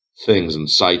things and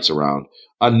sights around.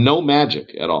 No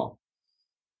magic at all.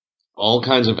 All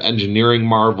kinds of engineering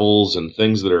marvels and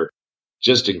things that are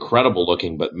just incredible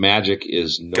looking, but magic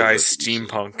is no. Guys,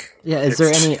 steampunk. Yeah, is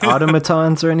there any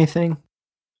automatons or anything?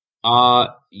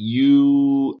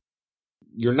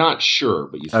 You're not sure,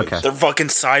 but you think Okay. so. They're fucking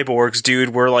cyborgs,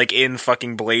 dude. We're like in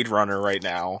fucking Blade Runner right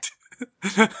now.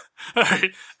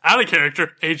 Alright, out of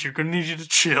character. Age, you're gonna need you to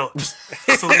chill. Just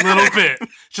a little bit.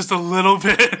 Just a little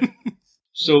bit.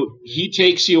 So he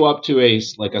takes you up to a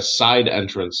side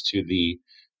entrance to the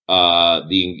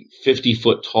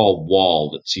 50-foot tall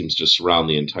wall that seems to surround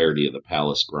the entirety of the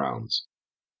palace grounds.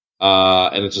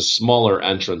 And it's a smaller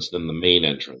entrance than the main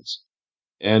entrance.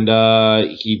 And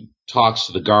he talks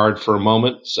to the guard for a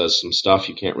moment, says some stuff.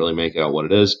 You can't really make out what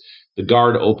it is. The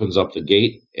guard opens up the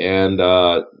gate, and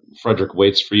Frederick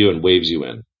waits for you and waves you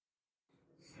in.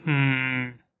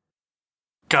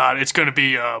 God, it's gonna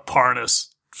be Parnas.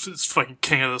 It's fucking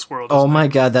king of this world. Oh isn't my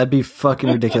it? god, that'd be fucking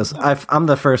ridiculous. I'm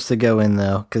the first to go in,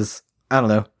 though, because, I don't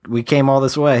know, we came all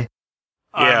this way.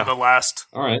 Yeah. I'm the last.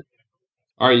 All right,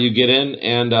 you get in,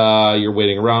 and you're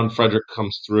waiting around. Frederick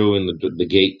comes through, and the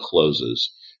gate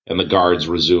closes, and the guards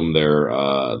resume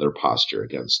their posture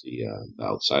against the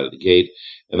outside of the gate,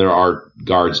 and there are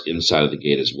guards inside of the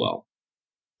gate as well.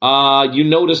 You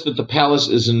notice that the palace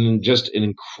is just an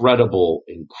incredible,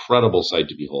 incredible sight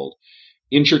to behold.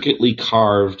 Intricately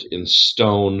carved in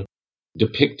stone,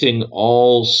 depicting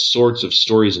all sorts of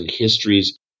stories and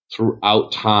histories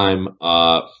throughout time,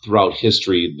 throughout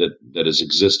history that has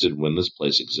existed when this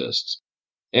place exists.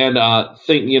 And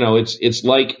it's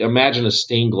like, imagine a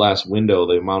stained glass window,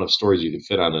 the amount of stories you can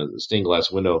fit on a stained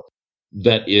glass window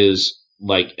that is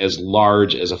like as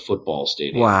large as a football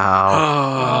stadium.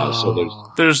 Wow.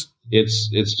 So There's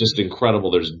it's just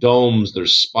incredible. There's domes,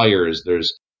 there's spires,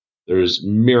 there's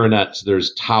minarets,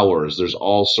 there's towers, there's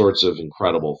all sorts of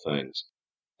incredible things.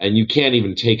 And you can't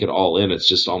even take it all in. It's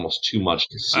just almost too much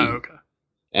to see. okay.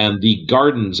 And the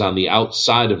gardens on the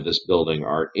outside of this building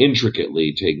are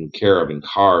intricately taken care of and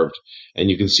carved. And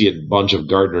you can see a bunch of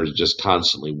gardeners just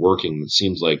constantly working. It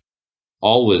seems like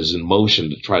always in motion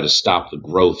to try to stop the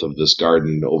growth of this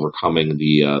garden, overcoming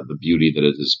the beauty that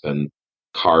it has been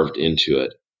carved into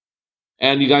it.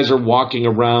 And you guys are walking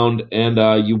around,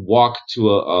 and you walk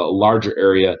to a larger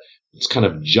area that's kind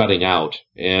of jutting out.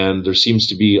 And there seems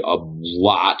to be a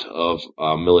lot of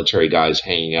military guys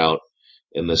hanging out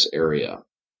in this area.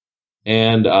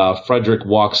 And Frederick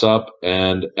walks up,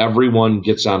 and everyone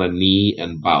gets on a knee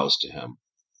and bows to him.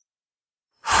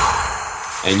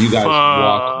 And you guys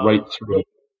walk right through it.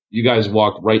 You guys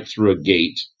walk right through a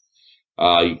gate.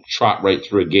 You trot right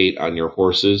through a gate on your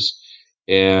horses,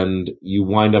 and you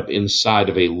wind up inside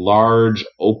of a large,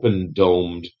 open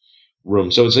domed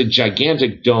room. So it's a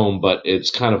gigantic dome, but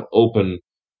it's kind of open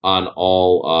on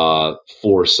all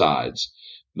four sides.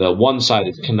 The one side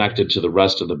is connected to the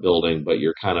rest of the building, but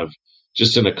you're kind of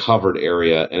just in a covered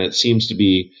area, and it seems to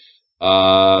be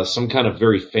some kind of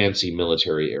very fancy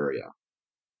military area.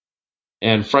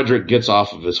 And Frederick gets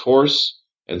off of his horse,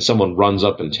 and someone runs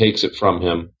up and takes it from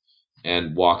him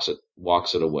and walks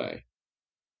it away.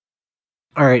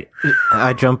 All right,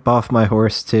 I jump off my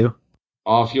horse, too.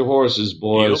 Off your horses,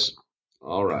 boys. Yep.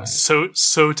 All right.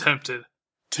 So tempted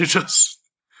to just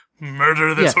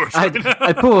murder this horse right now.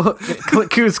 I pull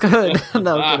Coos good.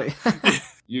 No, I'm kidding.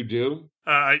 You do?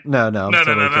 No. No.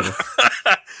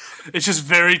 It's just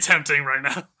very tempting right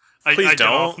now. Please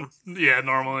don't. Yeah,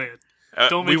 normally.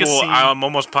 Don't make we a will. scene. I'm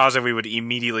almost positive we would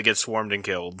immediately get swarmed and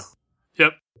killed.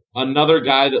 Yep. Another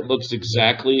guy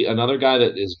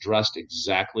that is dressed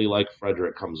exactly like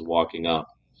Frederick comes walking up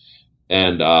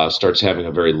and starts having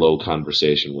a very low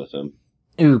conversation with him.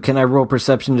 Ooh, can I roll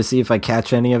perception to see if I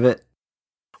catch any of it?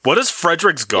 What does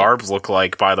Frederick's garb look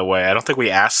like, by the way? I don't think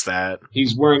we asked that.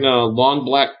 He's wearing a long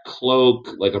black cloak,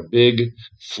 like a big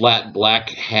flat black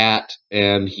hat,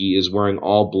 and he is wearing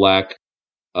all black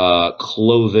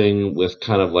clothing with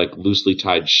kind of like loosely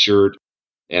tied shirt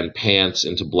and pants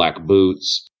into black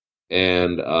boots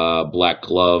and black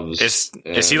gloves.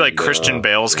 Is he like Christian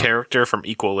Bale's character from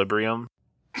Equilibrium?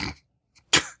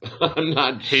 I'm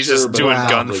not He's sure, just but doing Wow.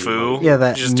 gun fu. Yeah,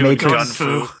 that just doing Matrix.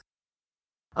 gun fu.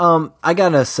 I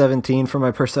got a 17 for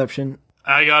my perception.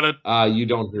 I got a You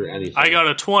don't hear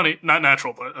anything. 20, not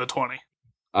natural, but a 20.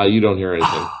 You don't hear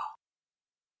anything.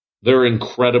 They're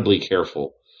incredibly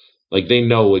careful. Like, they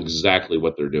know exactly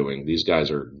what they're doing. These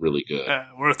guys are really good.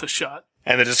 Worth a shot.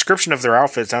 And the description of their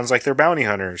outfit sounds like they're bounty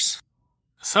hunters.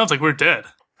 Sounds like we're dead.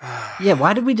 Yeah,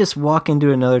 why did we just walk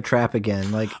into another trap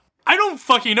again? Like, I don't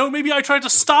fucking know. Maybe I tried to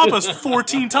stop us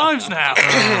 14 times now.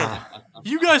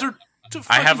 You guys are.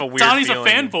 I have a weird Donnie's feeling. a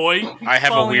fanboy. I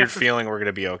have a Following weird after- feeling we're going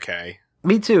to be okay.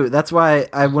 me too. That's why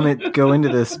I wouldn't go into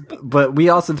this. But we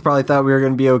also probably thought we were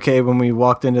going to be okay when we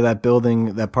walked into that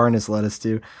building that Parnas led us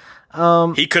to.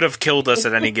 He could have killed us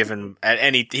he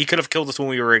could have killed us when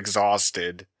we were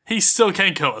exhausted. He still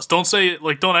can kill us. Don't say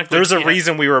it. Don't act. There's like a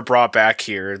reason we were brought back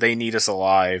here. They need us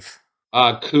alive.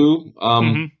 Ku,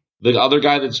 the other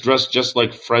guy that's dressed just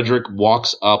like Frederick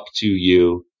walks up to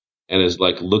you and is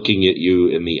like looking at you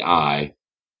in the eye,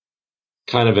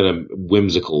 kind of in a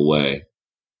whimsical way.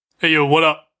 Hey yo, what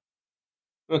up?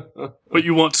 What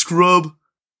you want, scrub?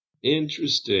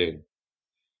 Interesting.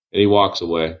 And he walks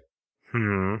away.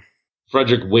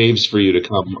 Frederick waves for you to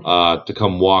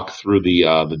come walk through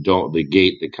the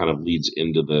gate that kind of leads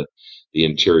into the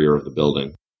interior of the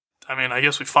building. I mean, I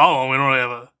guess we follow him. We don't really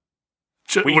have a.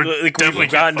 We've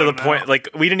gotten to the point. Like,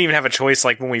 we didn't even have a choice.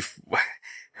 Like, when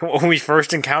we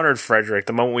first encountered Frederick,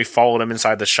 the moment we followed him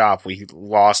inside the shop, we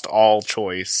lost all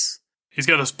choice. He's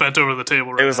got us bent over the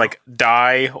table. Right It was now. like,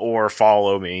 die or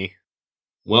follow me.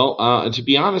 Well, to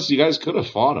be honest, you guys could have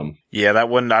fought him. Yeah, I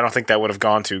don't think that would have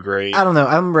gone too great. I don't know.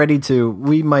 I'm ready to.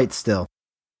 We might still.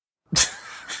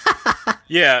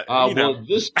 Yeah, Well, at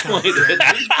this point,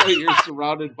 you're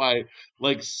surrounded by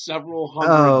like several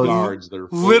hundred guards that are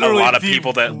literally a lot of the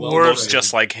people that worst. look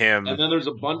just like him. and then there's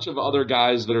a bunch of other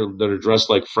guys that are dressed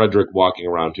like Frederick walking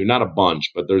around too. Not a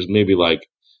bunch, but there's maybe like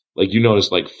you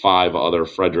notice like 5 other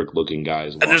Frederick-looking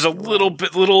guys. And there's a walking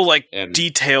little around. And-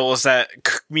 detail is that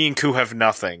me and Ku have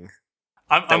nothing.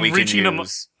 I'm we reaching can into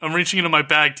use. I'm reaching into my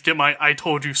bag to get my "I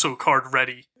told you so" card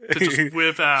ready to just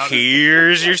whip out.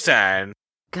 Here's your sign.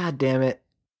 God damn it.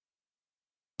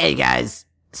 Hey guys,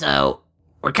 so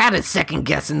we're kind of second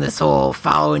guessing this whole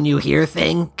following you here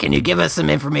thing. Can you give us some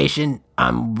information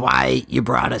on why you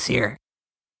brought us here?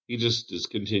 He's just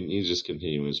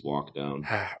continuing his walk down.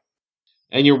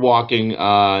 And you're walking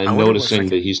and wonder what noticing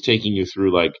that he's taking you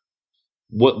through like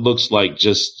what looks like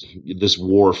just this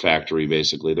war factory.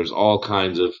 Basically, there's all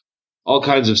kinds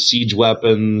of siege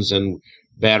weapons and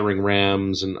battering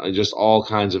rams and just all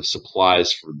kinds of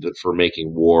supplies for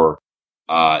making war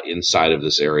inside of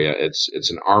this area. It's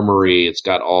an armory. It's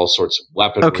got all sorts of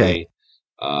weaponry. Okay.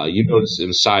 You notice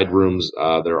in side rooms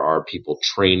there are people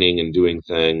training and doing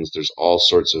things. There's all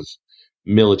sorts of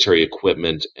military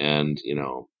equipment and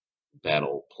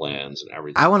battle plans and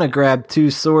everything. I want to grab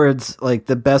 2 swords, like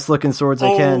the best looking swords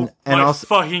I can, and my also.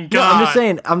 fucking No,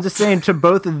 god! I'm just saying to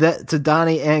both of to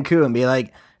Donnie and Ku, and be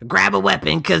like, Grab a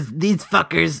weapon, because these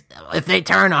fuckers, if they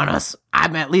turn on us,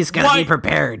 I'm at least gonna Why? be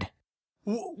prepared.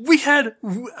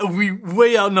 We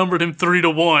way outnumbered him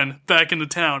 3-1 back in the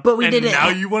town. But we and didn't- now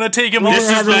you want to take him. We over This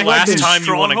didn't is have the any last weapons. time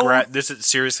you want to Stronghold? grab. This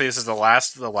is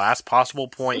the last possible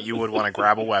point you would want to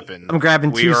grab a weapon. I'm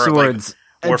grabbing We 2 are, swords.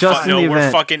 We're, just in the we're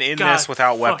event. fucking in God, this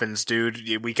without fuck. weapons, dude.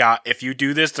 If you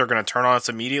do this, they're gonna turn on us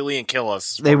immediately and kill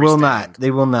us. They where we will stand. not. They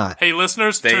will not. Hey,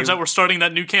 listeners! They- Turns out we're starting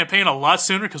that new campaign a lot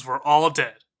sooner because we're all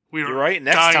dead. We are You're right.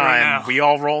 Next dying right time now. we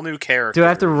all roll new characters. Do I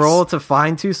have to roll to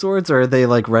find 2 swords, or are they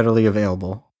like readily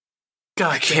available?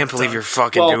 God I can't damn, believe Doug. you're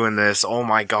fucking Well- doing this. Oh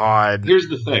my god. Here's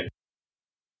the thing.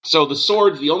 So the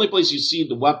swords, the only place you see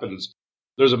the weapons,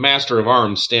 there's a master of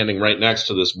arms standing right next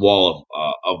to this wall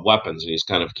of weapons, and he's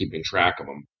kind of keeping track of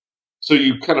them. So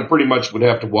you kind of pretty much would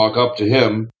have to walk up to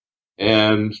him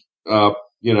and,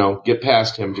 get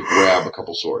past him to grab a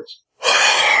couple swords.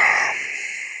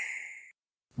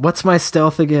 What's my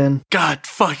stealth again? God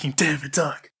fucking damn it,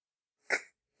 Doug.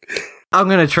 I'm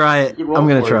gonna try it. You can roll I'm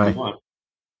gonna for it if try. you want.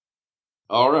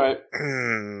 All right.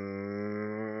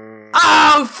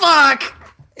 Oh fuck!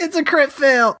 It's a crit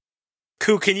fail.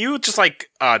 Ku, can you just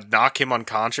knock him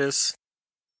unconscious?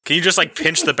 Can you just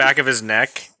pinch the back of his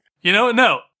neck? You know what?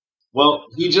 No. Well,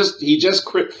 he just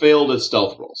crit failed his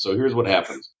stealth roll. So here's what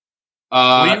happens.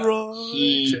 Leroy.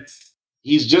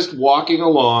 He's just walking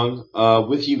along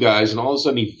with you guys, and all of a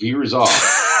sudden he veers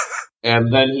off.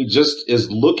 And then he just is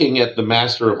looking at the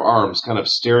Master of Arms, kind of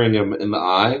staring him in the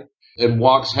eye, and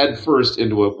walks headfirst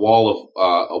into a wall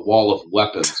of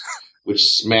weapons, which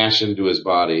smash into his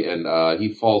body, and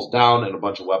he falls down, and a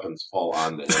bunch of weapons fall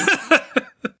onto him.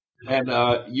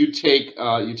 And you take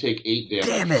 8 damage.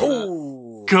 Damn it.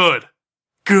 Ooh. Good.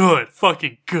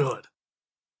 Fucking good.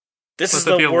 This is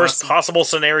Let that be the a worst lesson. possible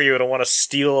scenario to want to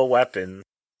steal a weapon.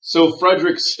 So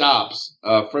Frederick stops.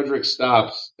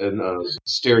 And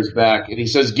stares back, and he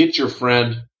says, "Get your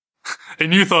friend."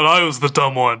 And you thought I was the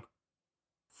dumb one.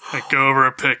 I go over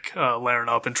and pick Laren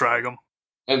up and drag him.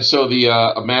 And so the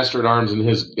Master at Arms and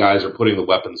his guys are putting the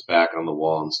weapons back on the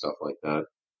wall and stuff like that.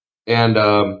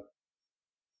 And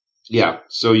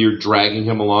so you're dragging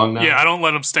him along now. Yeah, I don't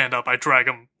let him stand up. I drag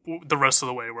him the rest of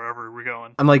the way wherever we're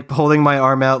going. I'm like holding my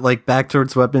arm out, like back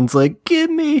towards weapons, like,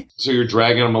 give me. So you're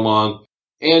dragging him along,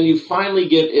 and you finally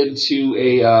get into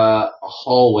a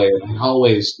hallway. The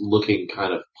hallway's looking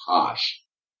kind of posh,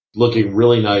 looking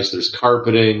really nice. There's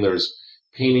carpeting, there's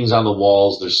paintings on the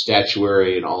walls, there's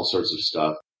statuary and all sorts of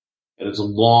stuff. And it's a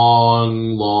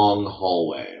long, long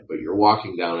hallway, but you're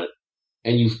walking down it.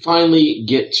 And you finally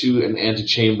get to an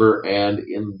antechamber, and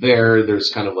in there's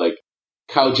kind of like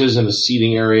couches and a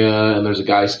seating area, and there's a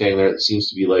guy standing there that seems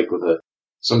to be like with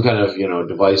some kind of,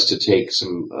 device to take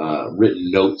some written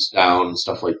notes down and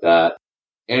stuff like that.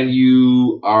 And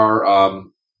you are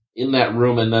in that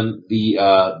room, and then the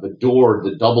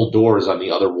double doors on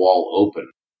the other wall open.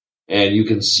 And you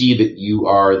can see that you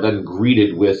are then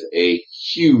greeted with a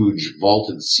huge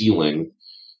vaulted ceiling.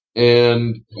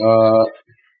 And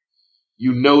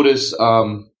you notice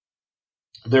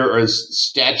there is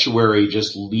statuary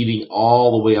just leading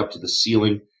all the way up to the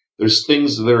ceiling. There's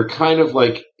things that are kind of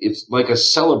like, it's like a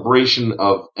celebration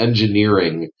of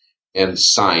engineering and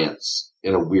science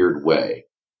in a weird way.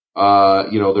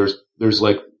 There's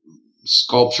like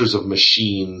sculptures of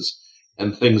machines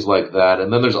and things like that.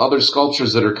 And then there's other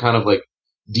sculptures that are kind of like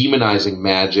demonizing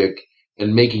magic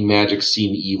and making magic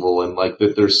seem evil. And like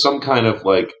that there's some kind of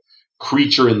like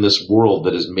creature in this world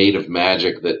that is made of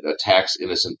magic that attacks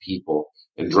innocent people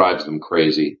and drives them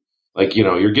crazy. Like,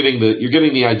 you're getting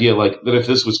the idea like that if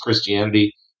this was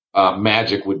Christianity,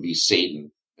 magic would be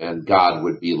Satan and God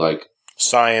would be like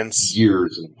Science.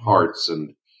 gears and parts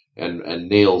and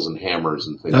nails and hammers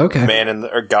and things. Okay.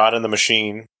 Or God in the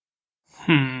machine.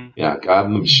 Yeah, God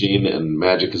in the machine and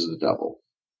magic is the devil.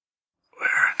 We're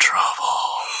in trouble.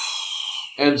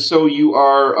 And so you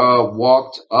are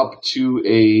walked up to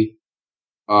a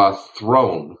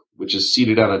throne, which is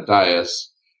seated on a dais,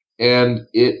 and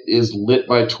it is lit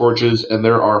by torches, and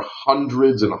there are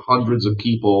hundreds and hundreds of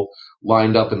people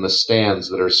lined up in the stands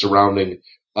that are surrounding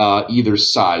either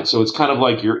side. So it's kind of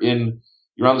like you're on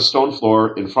the stone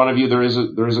floor. In front of you there's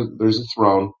a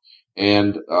throne,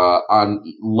 and on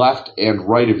left and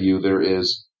right of you there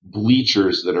is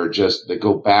bleachers that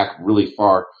go back really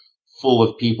far, full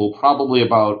of people, probably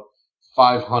about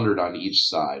 500 on each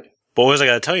side. Boys, I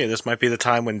gotta tell you, this might be the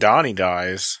time when Donnie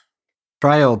dies.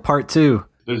 Trial Part 2.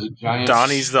 There's a giant.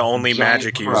 Donnie's the only giant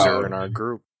magic crowd. user in our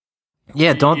group.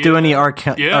 Yeah, don't do any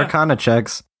Yeah. Arcana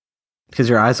checks because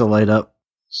your eyes will light up.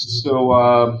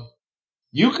 So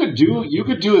you could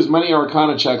do as many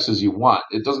Arcana checks as you want.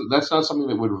 That's not something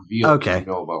that would reveal what Okay. you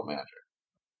know about magic.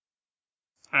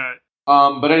 All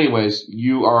right. But anyways,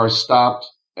 you are stopped,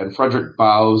 and Frederick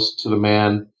bows to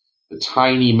the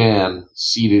tiny man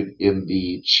seated in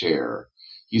the chair.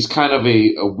 He's kind of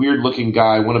a weird-looking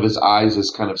guy. One of his eyes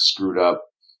is kind of screwed up,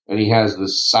 and he has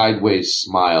this sideways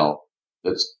smile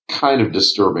that's kind of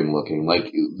disturbing looking.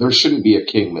 Like, there shouldn't be a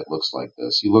king that looks like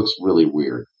this. He looks really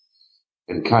weird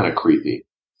and kind of creepy.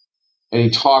 And he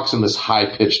talks in this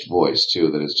high-pitched voice,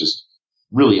 too, that is just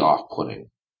really off-putting.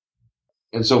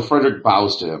 And so Frederick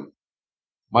bows to him.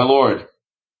 "My lord,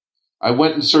 I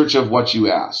went in search of what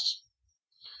you asked,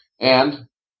 and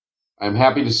I'm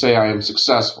happy to say I am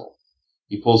successful."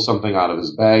 He pulls something out of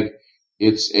his bag.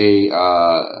 It's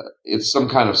some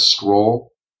kind of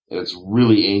scroll, and it's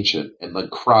really ancient. And the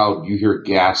crowd, you hear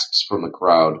gasps from the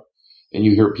crowd, and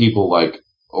you hear people like,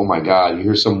 "Oh my God!" You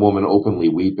hear some woman openly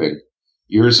weeping.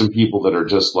 You hear some people that are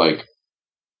just like,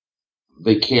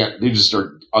 they just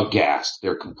are aghast.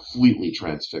 They're completely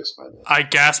transfixed by this. I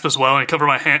gasp as well and cover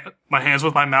my hands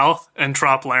with my mouth and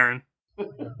drop Laren.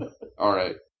 All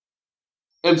right.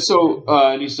 And so,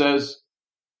 and he says,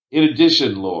 "In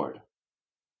addition, Lord,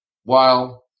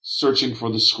 while searching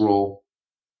for the scroll,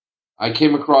 I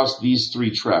came across these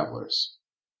 3 travelers."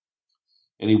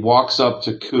 And he walks up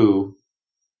to Ku,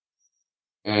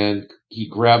 and he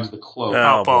grabs the cloak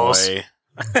Oh, balls. boy.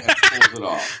 and pulls it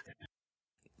off.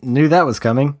 Knew that was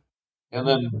coming. And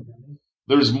then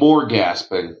there's more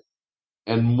gasping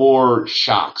and more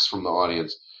shocks from the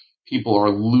audience. People are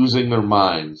losing their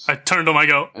minds. I turned to him, I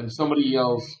go, And somebody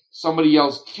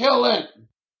yells, kill it!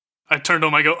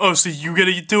 oh, so you get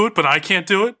to do it, but I can't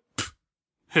do it? Pfft,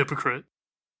 hypocrite.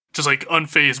 Just like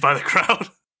unfazed by the crowd.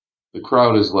 The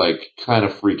crowd is like kind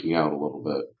of freaking out a little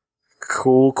bit.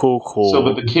 Cool. So,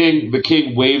 but the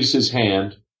king waves his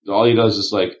hand. All he does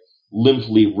is like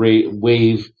limply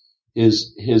wave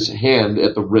his hand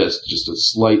at the wrist, just a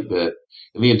slight bit,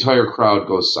 and the entire crowd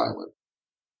goes silent.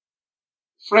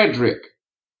 Frederick,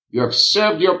 you have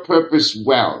served your purpose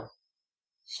well.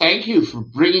 Thank you for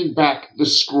bringing back the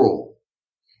scroll,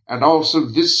 and also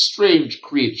this strange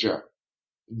creature,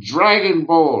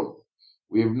 Dragonborn.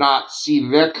 We have not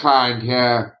seen their kind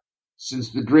here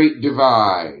since the Great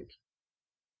Divide.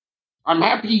 I'm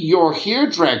happy you're here,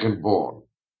 Dragonborn.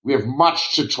 We have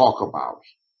much to talk about.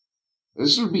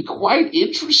 This will be quite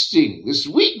interesting. This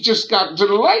week just got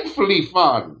delightfully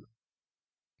fun.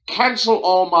 Cancel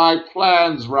all my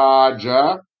plans,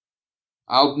 Roger.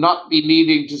 I'll not be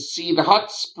needing to see the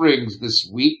hot springs this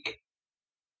week.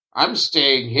 I'm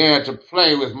staying here to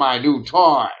play with my new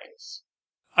toys.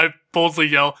 I boldly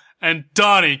yell, and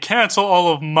Donnie, cancel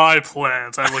all of my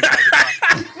plans. I look at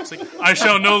it. It's like, I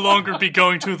shall no longer be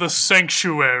going to the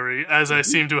sanctuary, as I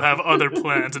seem to have other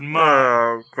plans in mind.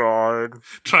 Oh, God.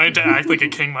 Trying to act like a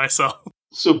king myself.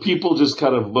 So people just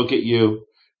kind of look at you,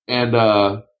 and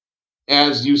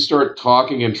as you start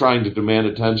talking and trying to demand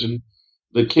attention,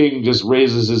 the king just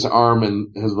raises his arm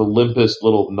and has the limpest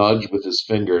little nudge with his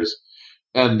fingers,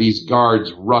 and these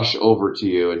guards rush over to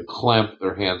you and clamp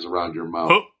their hands around your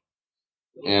mouth. Oh.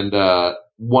 And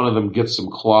one of them gets some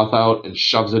cloth out and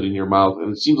shoves it in your mouth,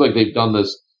 and it seems like they've done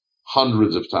this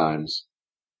hundreds of times.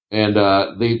 And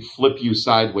they flip you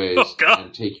sideways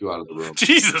and take you out of the room.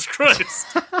 Jesus Christ.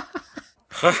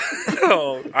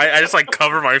 I just like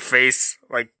cover my face.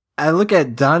 Like, I look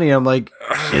at Donnie, I'm like,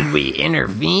 Should we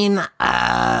intervene?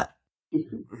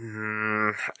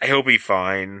 he'll be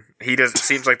fine. He doesn't.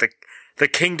 Seems like the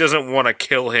king doesn't want to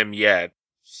kill him yet.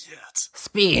 Yet.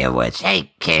 Speaking of which,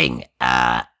 hey, King,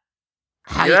 Yeah,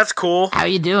 that's cool. how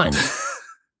you doing?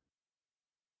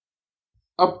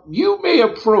 You may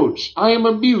approach. I am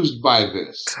amused by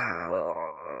this.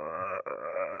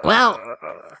 Well,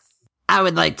 I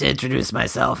would like to introduce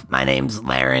myself. My name's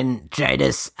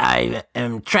Laryngitis. I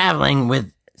am traveling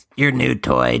with your new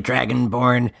toy,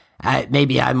 Dragonborn.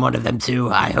 Maybe I'm one of them too.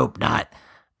 I hope not.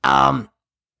 I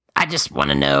just want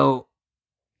to know,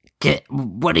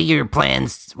 what are your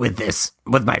plans with this,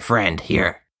 with my friend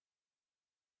here?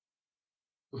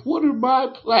 What are my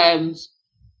plans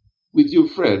with your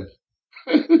friend?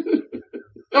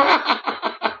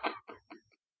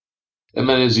 And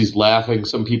then as he's laughing,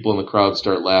 some people in the crowd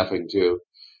start laughing too.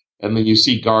 And then you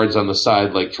see guards on the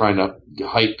side like trying to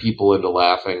hype people into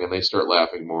laughing, and they start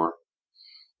laughing more.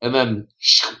 And then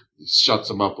he shuts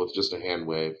them up with just a hand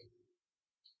wave.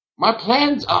 My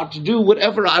plans are to do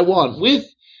whatever I want with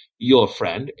your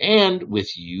friend and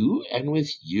with you and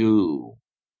with you.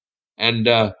 And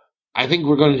I think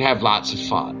we're going to have lots of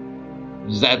fun.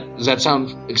 Does that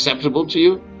sound acceptable to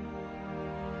you?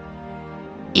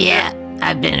 Yeah,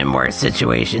 I've been in worse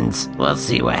situations. We'll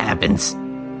see what happens.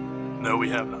 No, we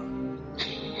have not.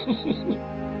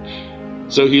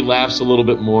 So he laughs a little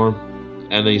bit more,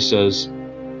 and then he says,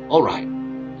 all right,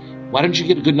 why don't you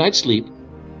get a good night's sleep,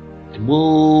 and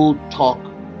we'll talk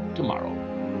tomorrow.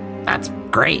 That's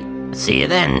great. See you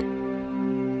then.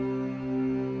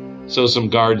 So some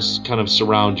guards kind of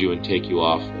surround you and take you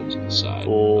off into the side,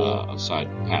 a side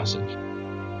passage.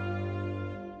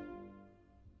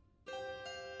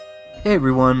 hey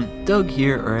everyone, Doug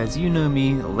here, or as you know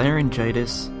me,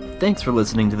 Laryngitis. Thanks for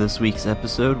listening to this week's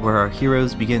episode where our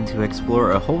heroes begin to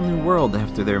explore a whole new world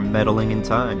after their meddling in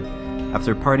time.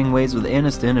 After parting ways with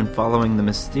Aniston and following the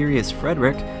mysterious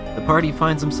Frederick, the party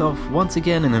finds himself once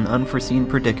again in an unforeseen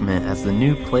predicament as the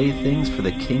new playthings for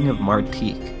the King of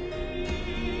Martique.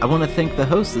 I want to thank the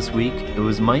hosts this week. It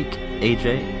was Mike,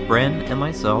 AJ, Bren, and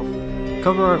myself.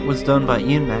 Cover art was done by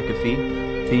Ian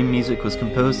McAfee. Theme music was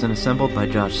composed and assembled by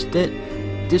Josh Stitt.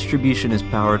 Distribution is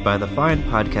powered by the fine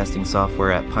podcasting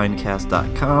software at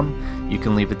pinecast.com. You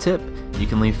can leave a tip, you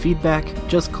can leave feedback,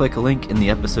 just click a link in the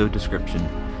episode description.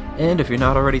 And if you're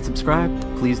not already subscribed,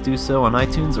 please do so on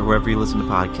iTunes or wherever you listen to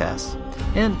podcasts.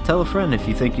 And tell a friend if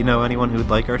you think you know anyone who would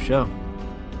like our show.